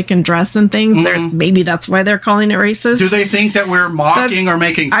music and dress and things. Maybe that's why they're calling it racist. Do they think that we're mocking or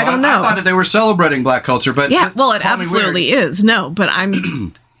making fun? I don't know. I thought that they were celebrating black culture, but well, it absolutely is. No, but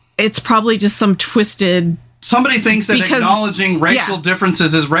it's probably just some twisted. Somebody thinks that acknowledging racial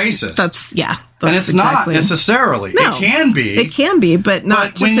differences is racist. And it's not necessarily. No, it can be, but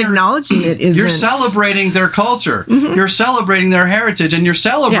not just acknowledging it isn't. You're celebrating their culture. You're celebrating their heritage, and you're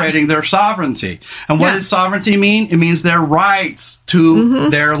celebrating their sovereignty. And what does sovereignty mean? It means their rights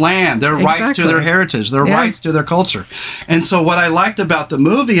to their land, their rights to their heritage, their rights to their culture. And so what I liked about the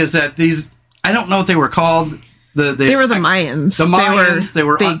movie is that these, I don't know what they were called. They were the Mayans. The Mayans. They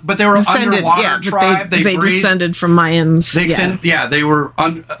were underwater tribe. They descended from Mayans. They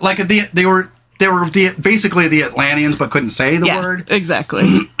were they were basically the Atlanteans, but couldn't say the word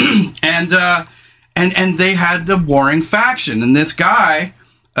exactly. and they had the warring faction, and this guy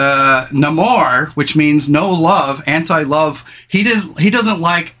Namor, which means no love, anti-love. He doesn't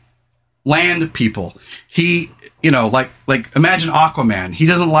like land people. He like imagine Aquaman. He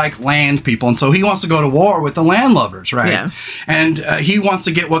doesn't like land people, and so he wants to go to war with the landlubbers, right? Yeah. And he wants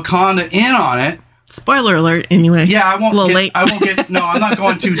to get Wakanda in on it. Spoiler alert, anyway. Yeah, I won't get. No, I'm not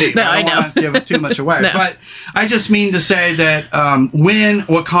going too deep. No, I don't want to give it too much away. No. But I just mean to say that when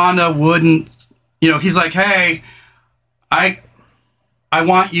Wakanda wouldn't, he's like, hey, I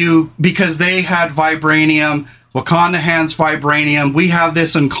want you, because they had vibranium. Wakanda has vibranium. We have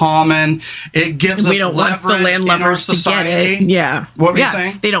this in common. It gives us leverage in our society. To get it. Yeah. What were you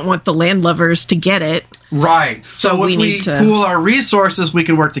saying? They don't want the landlubbers to get it. Right. So if we pool our resources, we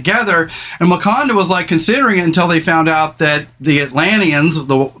can work together. And Wakanda was like considering it until they found out that the Atlanteans,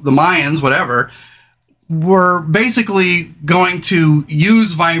 the Mayans, whatever, were basically going to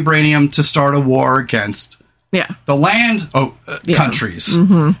use vibranium to start a war against the land countries.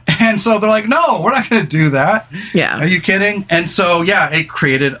 Mm-hmm. And so they're like, no, we're not going to do that. Yeah. Are you kidding? And so, it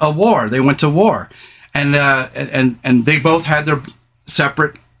created a war. They went to war. And they both had their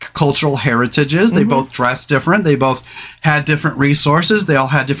separate cultural heritages. They both dressed different. They both had different resources. They all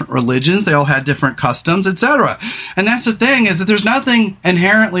had different religions. They all had different customs, etc. And that's the thing, is that there's nothing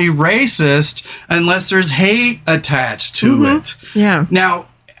inherently racist unless there's hate attached to it. Yeah. Now,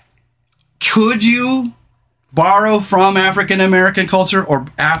 could you borrow from African American culture or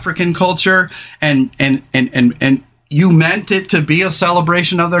African culture and you meant it to be a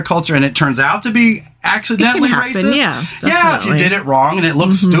celebration of their culture and it turns out to be accidentally racist? Yeah, if you did it wrong and it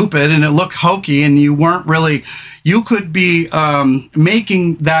looked stupid and it looked hokey and you weren't really, you could be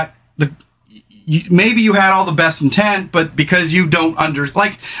making that maybe you had all the best intent, but because you don't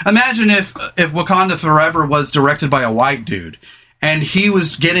imagine if Wakanda Forever was directed by a white dude and he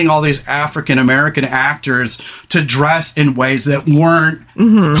was getting all these African American actors to dress in ways that weren't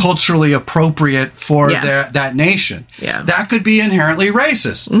culturally appropriate for that nation. Yeah. That could be inherently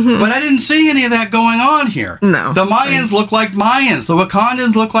racist. But I didn't see any of that going on here. No. The Mayans look like Mayans. The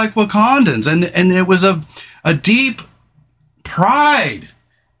Wakandans look like Wakandans. And it was a deep pride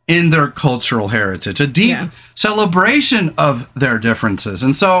in their cultural heritage, a deep celebration of their differences.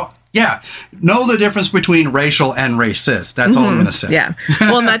 And so, know the difference between racial and racist. That's all I'm going to say. Yeah.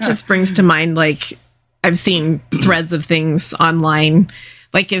 Well, and that just brings to mind, I've seen threads of things online.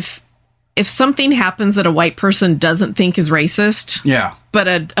 Like if something happens that a white person doesn't think is racist, but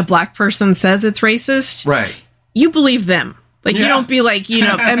a black person says it's racist, right? You believe them. You don't be like,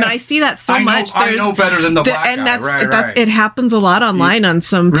 I mean, I see that so much. I know better than the black guy. That's it happens a lot online on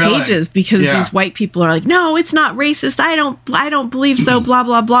some pages because these white people are like, no, it's not racist. I don't believe so, blah,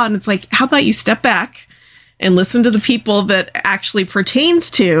 blah, blah. And it's like, how about you step back and listen to the people that actually pertains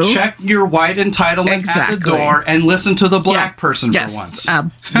to. Check your white entitlement at the door and listen to the black person for once.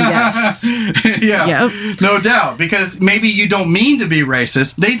 Yes. No doubt. Because maybe you don't mean to be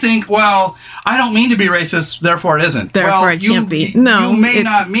racist. They think, well, I don't mean to be racist, therefore it isn't. Therefore it can't be. No. You may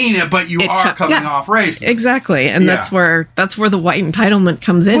not mean it, but you are coming off racist. Exactly. And that's where the white entitlement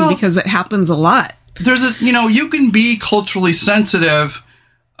comes in because it happens a lot. There's you can be culturally sensitive,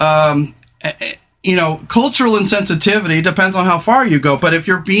 cultural insensitivity depends on how far you go. But if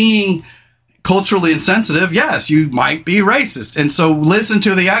you're being culturally insensitive, yes, you might be racist. And so listen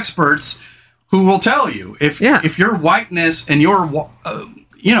to the experts who will tell you if your whiteness and your,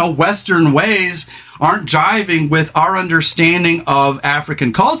 Western ways aren't jiving with our understanding of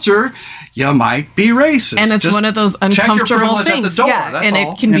African culture, you might be racist. And it's one of those uncomfortable things. At the door, and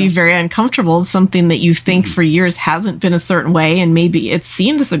it can be very uncomfortable. Something that you think for years hasn't been a certain way, and maybe it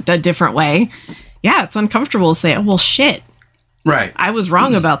seemed a different way. Yeah, it's uncomfortable to say, well, shit. Right. I was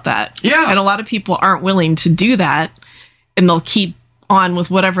wrong about that. Yeah. And a lot of people aren't willing to do that, and they'll keep on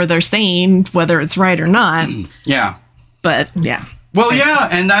with whatever they're saying, whether it's right or not. Yeah. But, yeah. Well,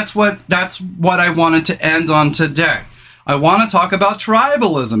 and that's what I wanted to end on today. I want to talk about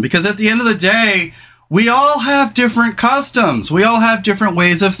tribalism, because at the end of the day, we all have different customs. We all have different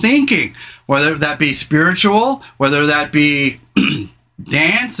ways of thinking, whether that be spiritual, whether that be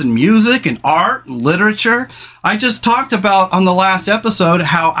dance and music and art and literature. I just talked about on the last episode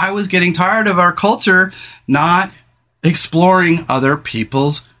how I was getting tired of our culture not exploring other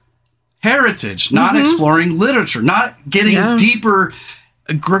people's heritage, not exploring literature, not getting deeper,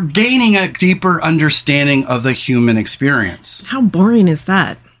 gaining a deeper understanding of the human experience. How boring is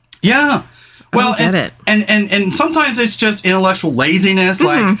that? Yeah. Well, I don't get it. And sometimes it's just intellectual laziness.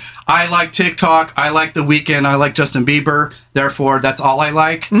 Like, I like TikTok, I like The Weeknd, I like Justin Bieber, therefore that's all I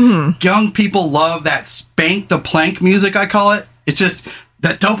like. Young people love that spank the plank music, I call it. It's just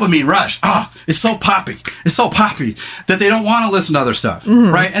that dopamine rush. It's so poppy. It's so poppy that they don't want to listen to other stuff,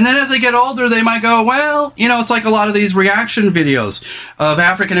 right? And then as they get older, they might go, well, it's like a lot of these reaction videos of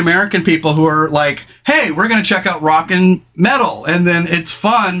African-American people who are like, hey, we're going to check out rock and metal. And then it's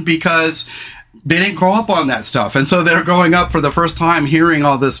fun because they didn't grow up on that stuff. And so they're growing up for the first time hearing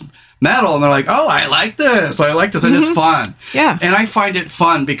all this metal, and they're like, oh, I like this, and it's fun. Yeah. And I find it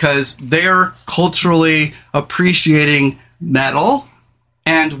fun because they're culturally appreciating metal,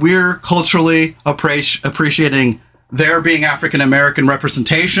 and we're culturally appreciating their being African-American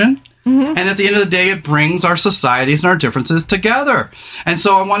representation. And at the end of the day, it brings our societies and our differences together. And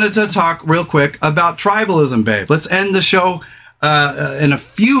so I wanted to talk real quick about tribalism, babe. Let's end the show in a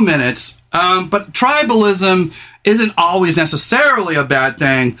few minutes. But tribalism isn't always necessarily a bad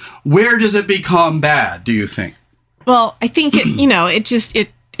thing. Where does it become bad, do you think? Well, I think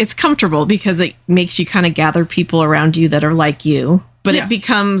it's comfortable because it makes you kind of gather people around you that are like you. But it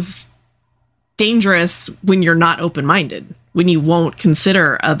becomes dangerous when you're not open-minded, when you won't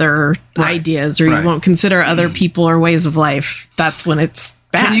consider other ideas or you won't consider other people or ways of life. That's when it's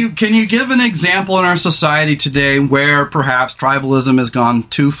bad. Can you give an example in our society today where perhaps tribalism has gone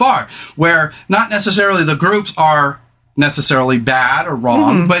too far, where not necessarily the groups are necessarily bad or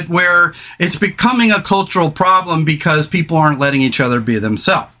wrong, but where it's becoming a cultural problem because people aren't letting each other be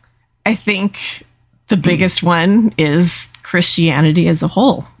themselves? I think the biggest one is Christianity as a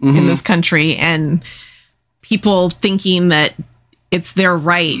whole in this country, and people thinking that it's their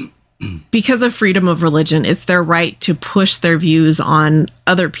right, because of freedom of religion, it's their right to push their views on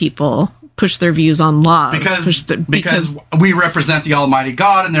other people, push their views on laws. Because we represent the Almighty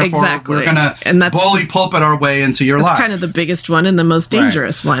God, and therefore we're going to bully pulpit our way into your life. That's kind of the biggest one and the most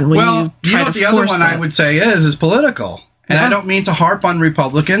dangerous one. When you know what the other one I would say is political. And I don't mean to harp on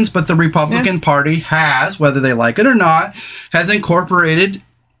Republicans, but the Republican Party has, whether they like it or not, has incorporated,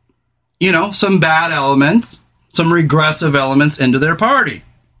 some bad elements, some regressive elements into their party.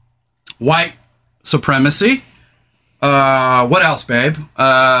 White supremacy. What else, babe?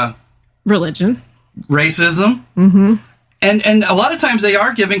 Religion. Racism. And a lot of times they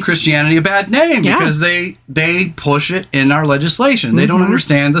are giving Christianity a bad name because they push it in our legislation. They don't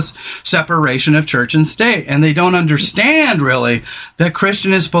understand this separation of church and state. And they don't understand, really, that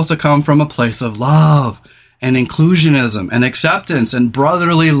Christian is supposed to come from a place of love and inclusionism and acceptance and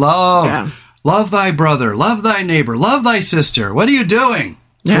brotherly love. Yeah. Love thy brother, love thy neighbor, love thy sister. What are you doing,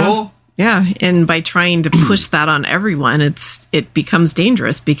 fool? Yeah, and by trying to push that on everyone, it becomes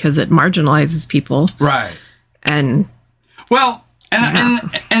dangerous because it marginalizes people. Right. And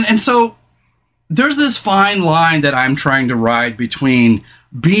so there's this fine line that I'm trying to ride between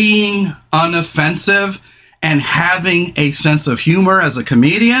being unoffensive and having a sense of humor as a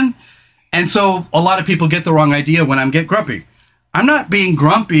comedian. And so a lot of people get the wrong idea when I get grumpy. I'm not being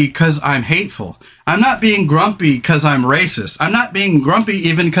grumpy because I'm hateful. I'm not being grumpy because I'm racist. I'm not being grumpy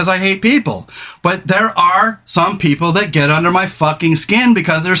even because I hate people. But there are some people that get under my fucking skin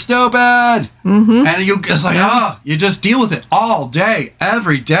because they're stupid. And you just deal with it all day,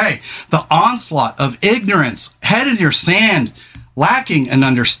 every day. The onslaught of ignorance, head in your sand, lacking an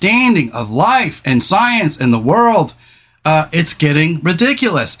understanding of life and science and the world. It's getting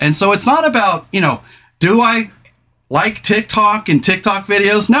ridiculous. And so it's not about, do I like TikTok and TikTok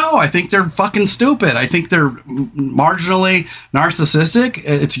videos? No, I think they're fucking stupid. I think they're marginally narcissistic.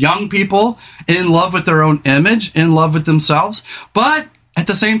 It's young people in love with their own image, in love with themselves. But at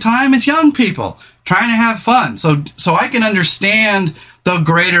the same time, it's young people trying to have fun. So I can understand the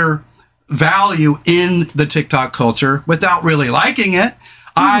greater value in the TikTok culture without really liking it.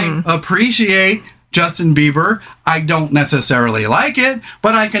 I appreciate Justin Bieber. I don't necessarily like it,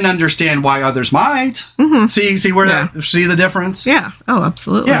 but I can understand why others might. See the difference? Yeah. Oh,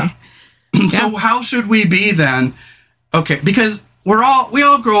 absolutely. Yeah. So how should we be then? Okay, because we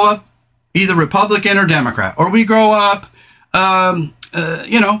all grow up either Republican or Democrat, or we grow up,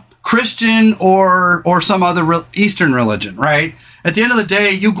 Christian or some other Eastern religion, right? At the end of the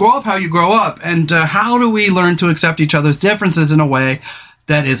day, you grow up how you grow up, and how do we learn to accept each other's differences in a way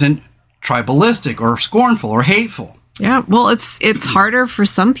that isn't tribalistic or scornful or hateful? Yeah, well, it's harder for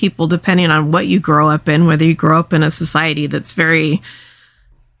some people depending on what you grow up in, whether you grow up in a society that's very,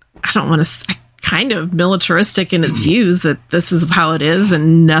 I don't want to, kind of militaristic in its views that this is how it is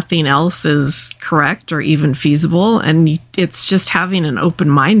and nothing else is correct or even feasible. And it's just having an open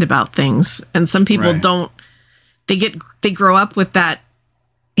mind about things. And some people don't, they grow up with that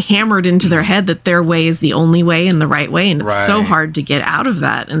hammered into their head that their way is the only way and the right way, and it's so hard to get out of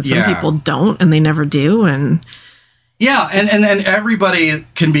that, and some people don't, and they never do. And and everybody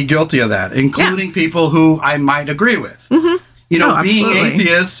can be guilty of that, including people who I might agree with. Being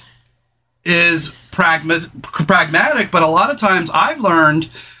atheist is pragmatic, but a lot of times I've learned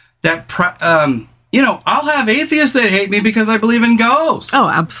that I'll have atheists that hate me because I believe in ghosts. Oh,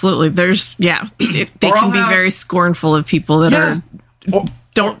 absolutely. There's they can be very scornful of people that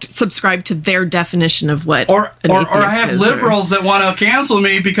don't subscribe to their definition of what or I have liberals that want to cancel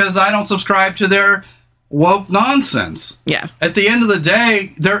me because I don't subscribe to their woke nonsense. Yeah. At the end of the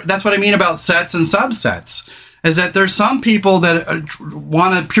day, that's what I mean about sets and subsets, is that there's some people that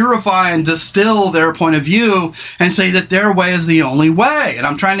want to purify and distill their point of view and say that their way is the only way. And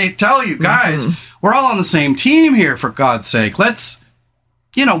I'm trying to tell you guys, we're all on the same team here, for God's sake. Let's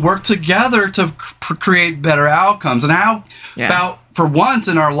work together to create better outcomes. And how about for once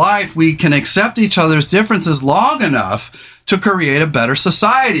in our life, we can accept each other's differences long enough to create a better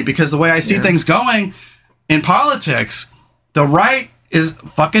society? Because the way I see things going in politics, the right is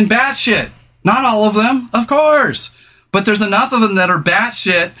fucking batshit. Not all of them, of course. But there's enough of them that are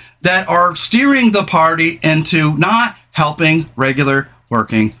batshit that are steering the party into not helping regular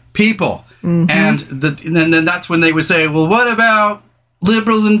working people. And then that's when they would say, well, what about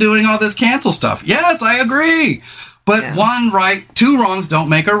liberals and doing all this cancel stuff? Yes, I agree. But one right, two wrongs don't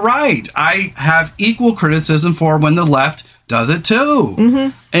make a right. I have equal criticism for when the left does it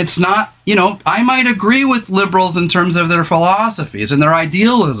too. It's not, I might agree with liberals in terms of their philosophies and their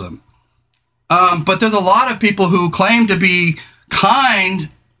idealism. But there's a lot of people who claim to be kind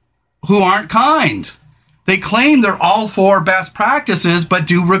who aren't kind. They claim they're all for best practices, but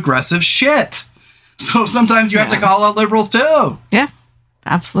do regressive shit. So sometimes you have to call out liberals too. Yeah,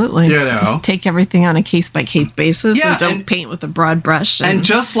 absolutely. Just take everything on a case-by-case basis and don't paint with a broad brush. And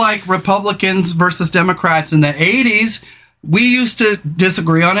just like Republicans versus Democrats in the 80s, we used to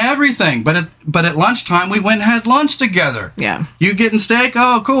disagree on everything. But at lunchtime, we went and had lunch together. Yeah. You getting steak?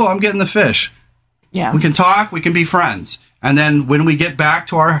 Oh, cool. I'm getting the fish. Yeah. We can talk. We can be friends. And then when we get back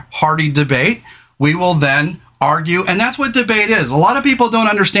to our hearty debate, we will then argue. And that's what debate is. A lot of people don't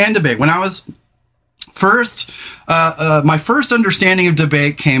understand debate. When I was my first understanding of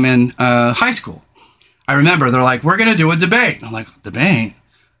debate came in high school. I remember they're like, we're going to do a debate. I'm like, debate?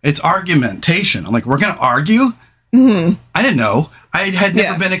 It's argumentation. I'm like, we're going to argue? I didn't know. I had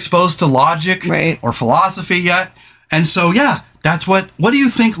never been exposed to logic or philosophy yet. And so, that's what do you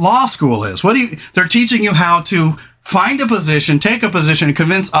think law school is? They're teaching you how to find a position, take a position, and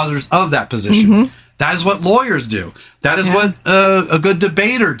convince others of that position. That is what lawyers do. That is what a good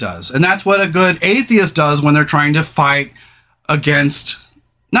debater does. And that's what a good atheist does when they're trying to fight against,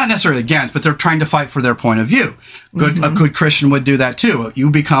 not necessarily against, but they're trying to fight for their point of view. A good Christian would do that too. You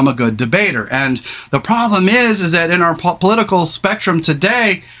become a good debater. And the problem is that in our political spectrum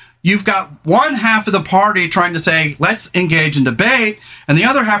today, you've got one half of the party trying to say, let's engage in debate, and the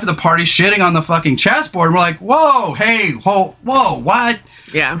other half of the party shitting on the fucking chessboard. And we're like, whoa, hey, whoa, what?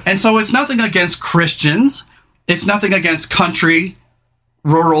 Yeah. And so it's nothing against Christians. It's nothing against country,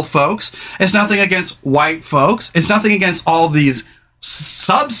 rural folks. It's nothing against white folks. It's nothing against all these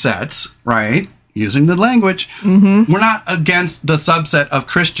subsets, right? Using the language. We're not against the subset of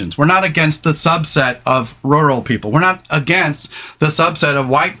Christians. We're not against the subset of rural people. We're not against the subset of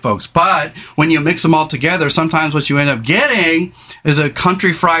white folks. But when you mix them all together, sometimes what you end up getting is a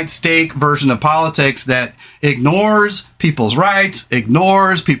country fried steak version of politics that ignores people's rights,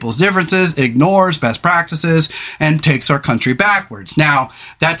 ignores people's differences, ignores best practices, and takes our country backwards. Now,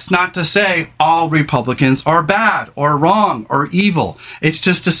 that's not to say all Republicans are bad or wrong or evil. It's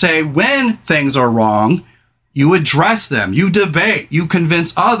just to say when things are wrong, you address them, you debate, you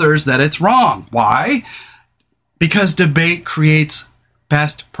convince others that it's wrong. Why? Because debate creates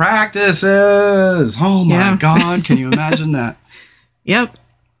best practices. Oh my God, can you imagine that? Yep.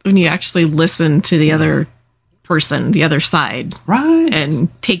 When you actually listen to the other person, the other side, right, and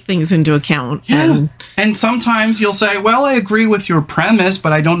take things into account. And sometimes you'll say, well, I agree with your premise,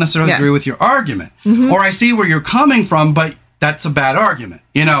 but I don't necessarily agree with your argument. Or I see where you're coming from, but that's a bad argument,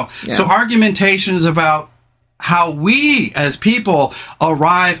 So argumentation is about how we as people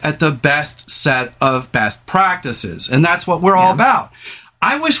arrive at the best set of best practices. And that's what we're all about.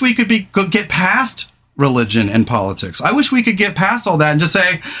 I wish we could get past religion and politics. I wish we could get past all that and just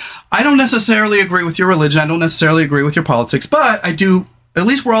say, I don't necessarily agree with your religion. I don't necessarily agree with your politics, but I do, at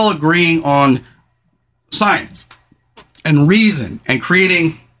least we're all agreeing on science and reason and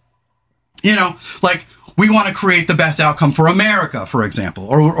creating, like we want to create the best outcome for America, for example,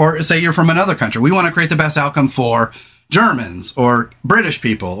 or say you're from another country. We want to create the best outcome for Germans or British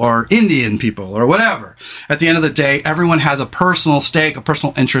people or Indian people or whatever. At the end of the day, everyone has a personal stake, a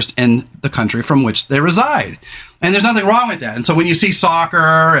personal interest in the country from which they reside. And there's nothing wrong with that. And so when you see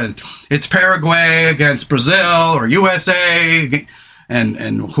soccer and it's Paraguay against Brazil or USA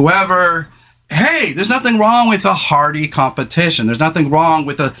and whoever, hey, there's nothing wrong with a hearty competition. There's nothing wrong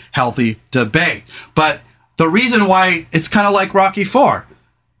with a healthy debate. But the reason why it's kind of like Rocky IV,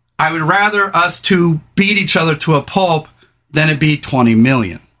 I would rather us to beat each other to a pulp than it be 20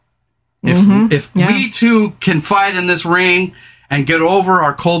 million. If we two can fight in this ring and get over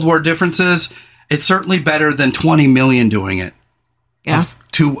our Cold War differences, it's certainly better than 20 million doing it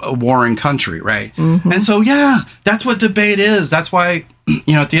to a warring country, right? And so, that's what debate is. That's why,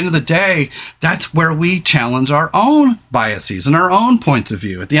 at the end of the day, that's where we challenge our own biases and our own points of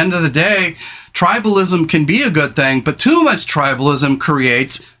view. At the end of the day, tribalism can be a good thing, but too much tribalism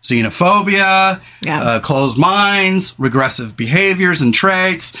creates xenophobia, closed minds, regressive behaviors and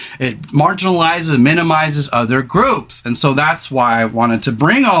traits. It marginalizes and minimizes other groups. And so that's why I wanted to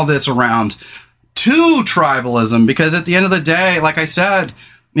bring all this around to tribalism, because at the end of the day, like I said,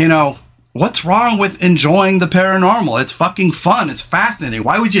 what's wrong with enjoying the paranormal? It's fucking fun. It's fascinating.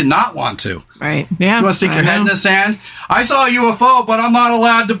 Why would you not want to? Right. Yeah. You want to stick your head in the sand? I saw a UFO, but I'm not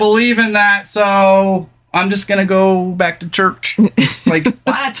allowed to believe in that, so I'm just going to go back to church. Like,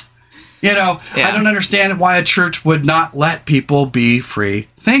 what? You know, I don't understand why a church would not let people be free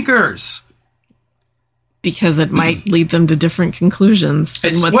thinkers. Because it might lead them to different conclusions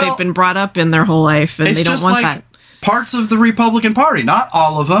than what they've been brought up in their whole life, and they don't want that. Parts of the Republican Party, not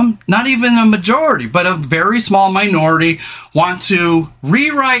all of them, not even a majority, but a very small minority want to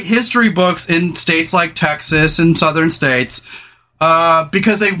rewrite history books in states like Texas and southern states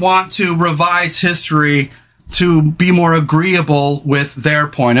because they want to revise history to be more agreeable with their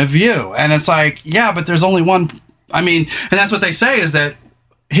point of view. And it's like, yeah, but there's only one. I mean, and that's what they say is that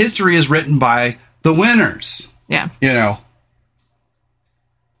history is written by the winners. Yeah. You know.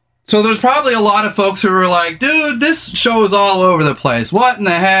 So there's probably a lot of folks who are like, dude, this show is all over the place. What in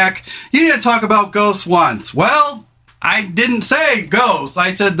the heck? You need to talk about ghosts once. Well, I didn't say ghosts.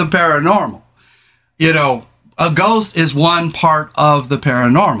 I said the paranormal. You know, a ghost is one part of the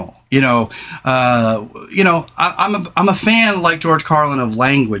paranormal. I'm a fan like George Carlin of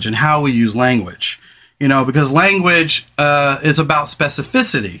language and how we use language. You know, because language is about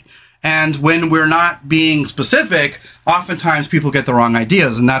specificity. And when we're not being specific, oftentimes people get the wrong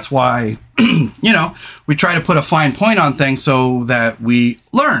ideas. And that's why, we try to put a fine point on things so that we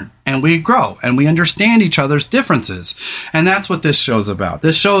learn and we grow and we understand each other's differences. And that's what this show's about.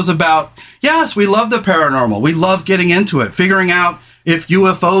 This show's about, yes, we love the paranormal. We love getting into it, figuring out if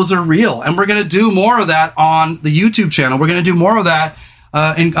UFOs are real. And we're going to do more of that on the YouTube channel. We're going to do more of that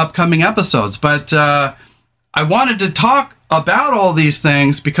in upcoming episodes. But I wanted to talk about all these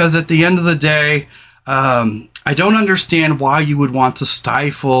things because at the end of the day, I don't understand why you would want to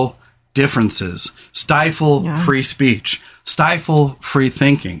stifle differences, stifle free speech, stifle free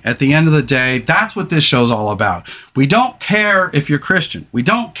thinking. At the end of the day, that's what this show's all about. We don't care if you're Christian. We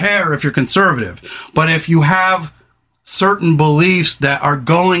don't care if you're conservative. But if you have certain beliefs that are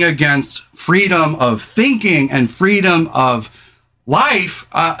going against freedom of thinking and freedom of life,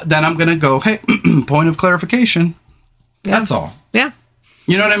 then I'm going to go, hey, point of clarification. Yeah. That's all. Yeah.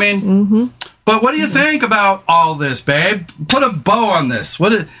 You know what I mean? Mm-hmm. But what do you think about all this, babe? Put a bow on this.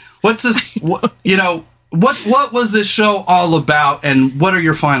 What's this? What was this show all about, and what are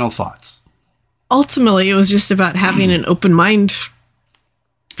your final thoughts? Ultimately, it was just about having an open mind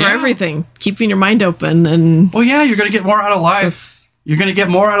for everything, keeping your mind open, and you're going to get more out of life. You're going to get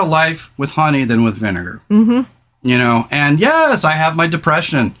more out of life with honey than with vinegar. Mm-hmm. And yes, I have my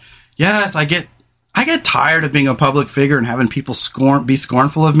depression. Yes, I get tired of being a public figure and having people be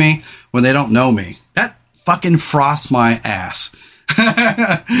scornful of me when they don't know me. That fucking frosts my ass.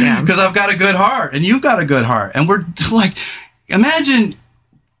 Because I've got a good heart and you've got a good heart. And we're like, imagine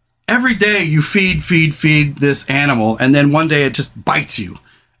every day you feed this animal and then one day it just bites you.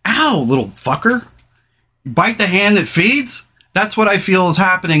 Ow, little fucker. You bite the hand that feeds? That's what I feel is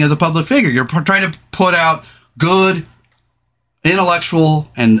happening as a public figure. You're trying to put out good intellectual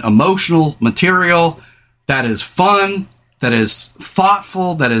and emotional material that is fun, that is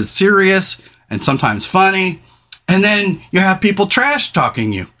thoughtful, that is serious, and sometimes funny. And then you have people trash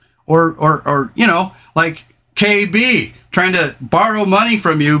talking you or like KB trying to borrow money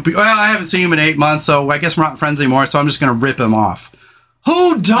from you. Well, I haven't seen him in 8 months, so I guess we're not friends anymore. So I'm just going to rip him off.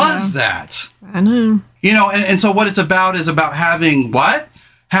 Who does that? I know. And so what it's about is about having what?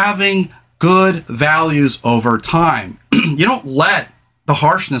 Having good values over time. You don't let the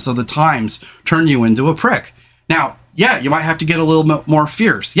harshness of the times turn you into a prick. Now, you might have to get a little bit more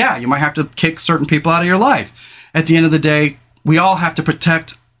fierce. Yeah, you might have to kick certain people out of your life. At the end of the day, we all have to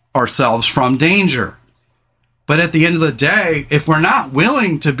protect ourselves from danger. But at the end of the day, if we're not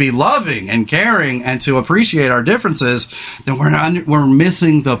willing to be loving and caring and to appreciate our differences, then we're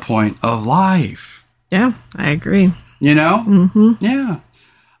missing the point of life. Yeah, I agree. Mm-hmm.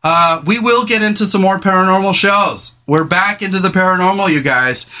 Yeah. We will get into some more paranormal shows. We're back into the paranormal, you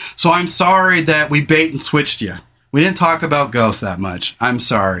guys. So I'm sorry that we bait and switched you. We didn't talk about ghosts that much. I'm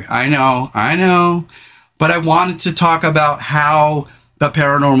sorry. I know. But I wanted to talk about how the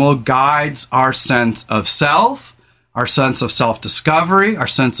paranormal guides our sense of self, our sense of self-discovery, our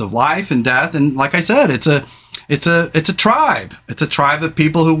sense of life and death. And like I said, it's a tribe. It's a tribe of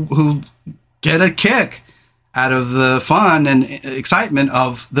people who get a kick out of the fun and excitement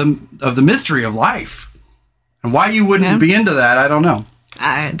of the mystery of life. And why you wouldn't be into that, I don't know.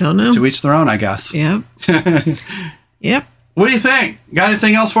 I don't know. To each their own, I guess. Yep. Yep. What do you think? Got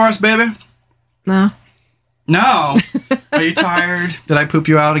anything else for us, baby? No. No? Are you tired? Did I poop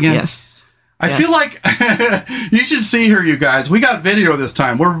you out again? Yes. I feel like you should see her, you guys. We got video this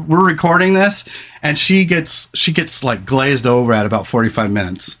time. We're recording this, and she gets like glazed over at about 45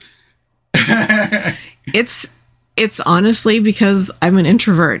 minutes. It's honestly because I'm an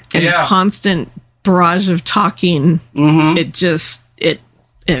introvert and constant barrage of talking. Mm-hmm.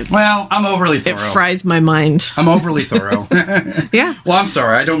 Well, I'm overly thorough. It fries my mind. I'm overly thorough. Yeah. Well, I'm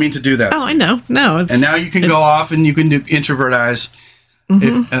sorry. I don't mean to do that. Oh, I know. No. And now you can go off and you can do introvert eyes.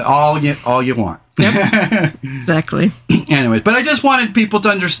 Mm-hmm. All you want. Yep. Exactly. Anyways, but I just wanted people to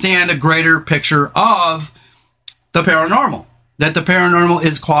understand a greater picture of the paranormal. That the paranormal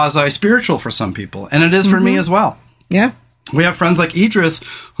is quasi-spiritual for some people. And it is for me as well. Yeah. We have friends like Idris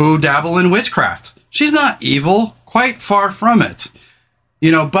who dabble in witchcraft. She's not evil. Quite far from it.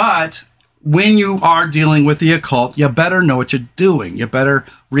 But when you are dealing with the occult, you better know what you're doing. You better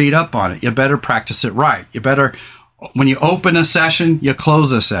read up on it. You better practice it right. You better, when you open a session, you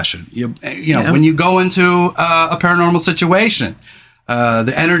close a session. When you go into a paranormal situation,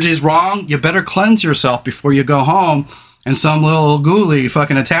 the energy's wrong. You better cleanse yourself before you go home. And some little ghoulie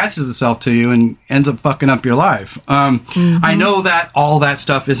fucking attaches itself to you and ends up fucking up your life. I know that all that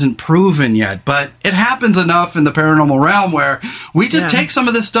stuff isn't proven yet, but it happens enough in the paranormal realm where we just take some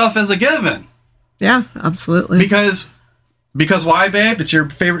of this stuff as a given. Yeah, absolutely. Because why, babe? It's your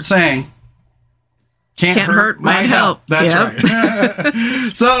favorite saying. Can't hurt, might help. That's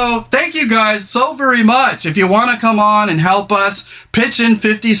right. So thank you guys so very much. If you want to come on and help us, pitch in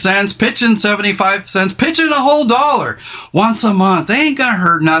 50 cents, pitch in 75 cents, pitch in a whole $1 once a month. They ain't going to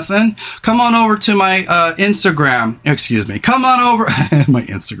hurt nothing. Come on over to my Instagram. Excuse me. Come on over. My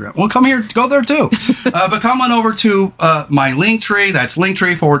Instagram. Well, come here. Go there too. But come on over to my Linktree. That's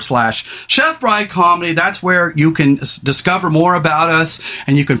Linktree/Chef Bride Comedy. That's where you can discover more about us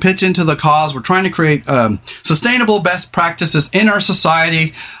and you can pitch into the cause. We're trying to create sustainable best practices in our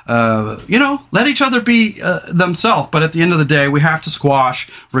society. Let each other be themselves. But at the end of the day, we have to squash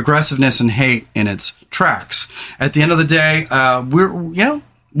regressiveness and hate in its tracks. At the end of the day,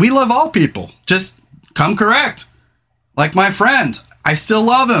 we love all people. Just come correct. Like my friend. I still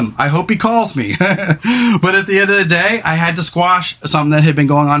love him. I hope he calls me. But at the end of the day, I had to squash something that had been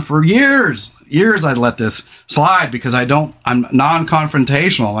going on for years. I'd let this slide because I'm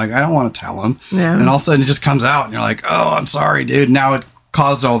non-confrontational. Like, I don't want to tell him. Yeah. And all of a sudden it just comes out and you're like, oh, I'm sorry, dude. Now it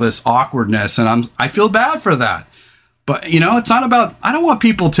caused all this awkwardness and I feel bad for that. But, it's not about, I don't want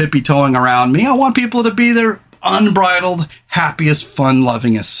people tippy-toeing around me. I want people to be their unbridled, happiest,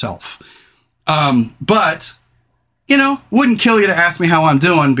 fun-lovingest self. But, wouldn't kill you to ask me how I'm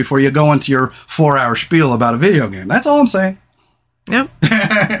doing before you go into your 4-hour spiel about a video game. That's all I'm saying. Yep.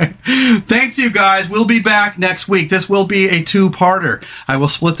 Thanks, you guys. We'll be back next week. This will be a 2-parter. I will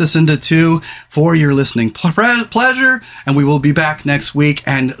split this into 2 for your listening pleasure, and we will be back next week.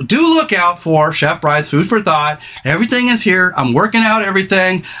 And do look out for Chef Bride's Food for Thought. Everything is here. I'm working out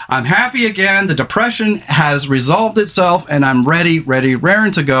everything. I'm happy again. The depression has resolved itself, and I'm ready,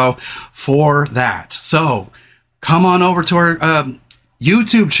 raring to go for that. So come on over to our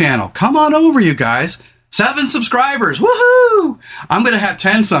YouTube channel. Come on over, you guys. 7 subscribers. Woohoo! I'm going to have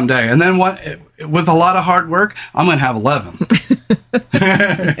 10 someday. And then with a lot of hard work, I'm going to have 11.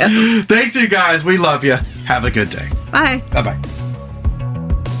 Thanks, you guys. We love you. Have a good day. Bye. Bye-bye.